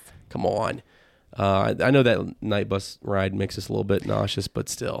eat. Yes. Come on. I know that night bus ride makes us a little bit nauseous, but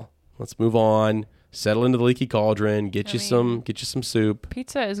still, let's move on. Settle into the leaky cauldron. Get you some soup.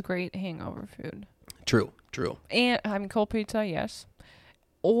 Pizza is great hangover food. True. And cold pizza, yes.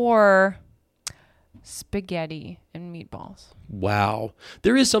 Or spaghetti and meatballs. Wow.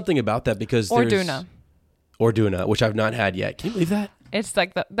 There is something about that because Tuna. Or tuna, which I've not had yet. Can you believe that? It's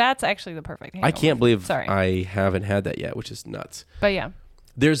like that's actually the perfect hangover. I can't believe I haven't had that yet, which is nuts. But yeah.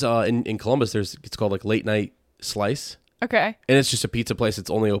 There's in Columbus, it's called like Late Night Slice. Okay. And it's just a pizza place that's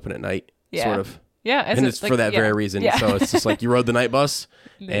only open at night, sort of. Yeah. And it's for that very reason. Yeah. So it's just like you rode the night bus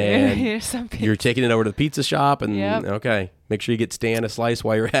and you're taking it over to the pizza shop and okay, make sure you get Stan a slice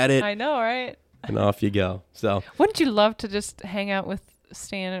while you're at it. I know, right? And off you go. So wouldn't you love to just hang out with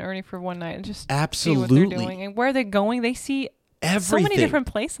Stan and Ernie for one night and just absolutely see what they're doing and where they're going? They see everything. So many different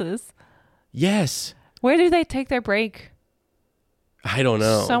places. Yes. Where do they take their break? I don't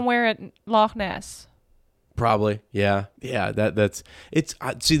know. Somewhere at Loch Ness. Probably. Yeah. That's it's.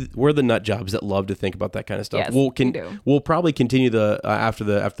 See, we're the nut jobs that love to think about that kind of stuff. Yes, we do. We'll probably continue after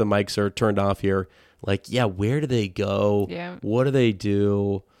the mics are turned off here. Like, where do they go? Yeah. What do they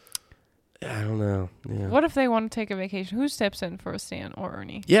do? I don't know. Yeah. What if they want to take a vacation? Who steps in for Stan or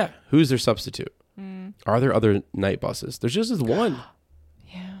Ernie? Yeah. Who's their substitute? Are there other night buses? There's just the one.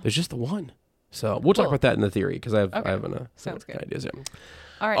 Yeah. There's just the one. So we'll talk about that in the theory because I have Sounds good. ideas here.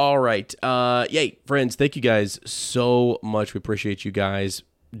 All right. Yay, friends. Thank you guys so much. We appreciate you guys.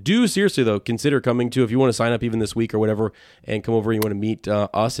 Do seriously though consider coming to if you want to sign up even this week or whatever and come over and you want to meet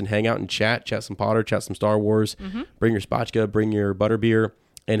us and hang out and chat some Potter, chat some Star Wars. Bring your spotchka, bring your butterbeer.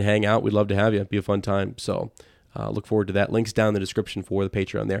 And hang out. We'd love to have you. It'd be a fun time. So look forward to that. Links down in the description for the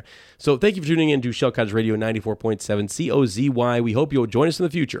Patreon there. So thank you for tuning in to Shell Cottage Radio 94.7 COZY. We hope you'll join us in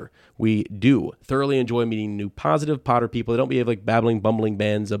the future. We do thoroughly enjoy meeting new positive Potter people. They don't behave like babbling, bumbling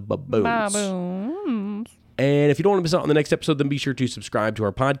bands of baboons. And if you don't want to miss out on the next episode, then be sure to subscribe to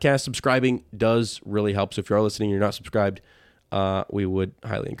our podcast. Subscribing does really help. So if you are listening and you're not subscribed, we would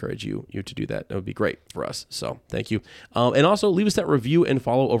highly encourage you to do that. That would be great for us. So thank you. And also leave us that review and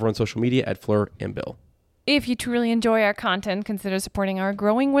follow over on social media at Fleur and Bill. If you truly enjoy our content, consider supporting our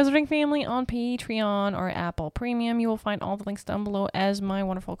growing Wizarding family on Patreon or Apple Premium. You will find all the links down below as my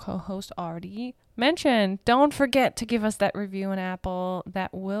wonderful co-host already mentioned. Don't forget to give us that review on Apple.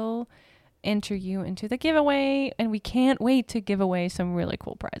 That will enter you into the giveaway, and we can't wait to give away some really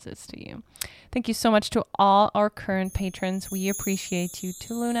cool prizes to you. Thank you so much to all our current patrons. We appreciate you.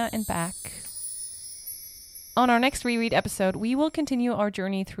 To Luna and back. On our next reread episode, we will continue our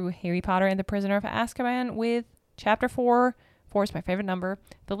journey through Harry Potter and the Prisoner of Azkaban with Chapter 4. 4 is my favorite number,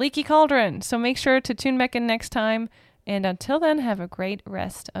 The Leaky Cauldron. So make sure to tune back in next time. And until then, have a great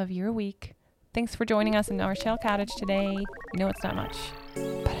rest of your week. Thanks for joining us in our Shell Cottage today. I know it's not much,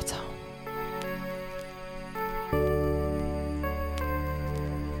 but it's home.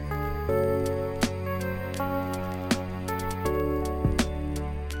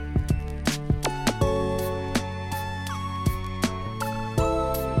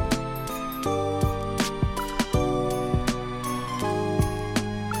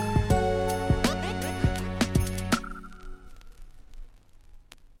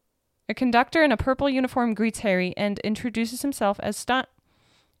 A conductor in a purple uniform greets Harry and introduces himself as Stan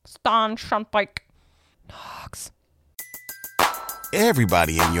Shunpike Knox.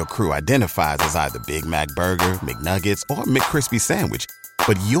 Everybody in your crew identifies as either Big Mac Burger, McNuggets, or McCrispy Sandwich.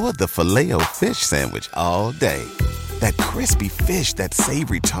 But you're the Filet-O-Fish Sandwich all day. That crispy fish, that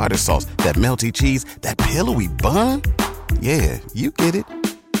savory tartar sauce, that melty cheese, that pillowy bun. Yeah, you get it.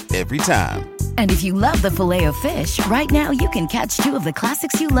 Every time. And if you love the Filet-O-Fish, right now you can catch two of the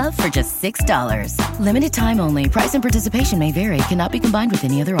classics you love for just $6. Limited time only. Price and participation may vary. Cannot be combined with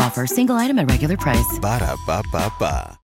any other offer. Single item at regular price. Ba-da-ba-ba-ba.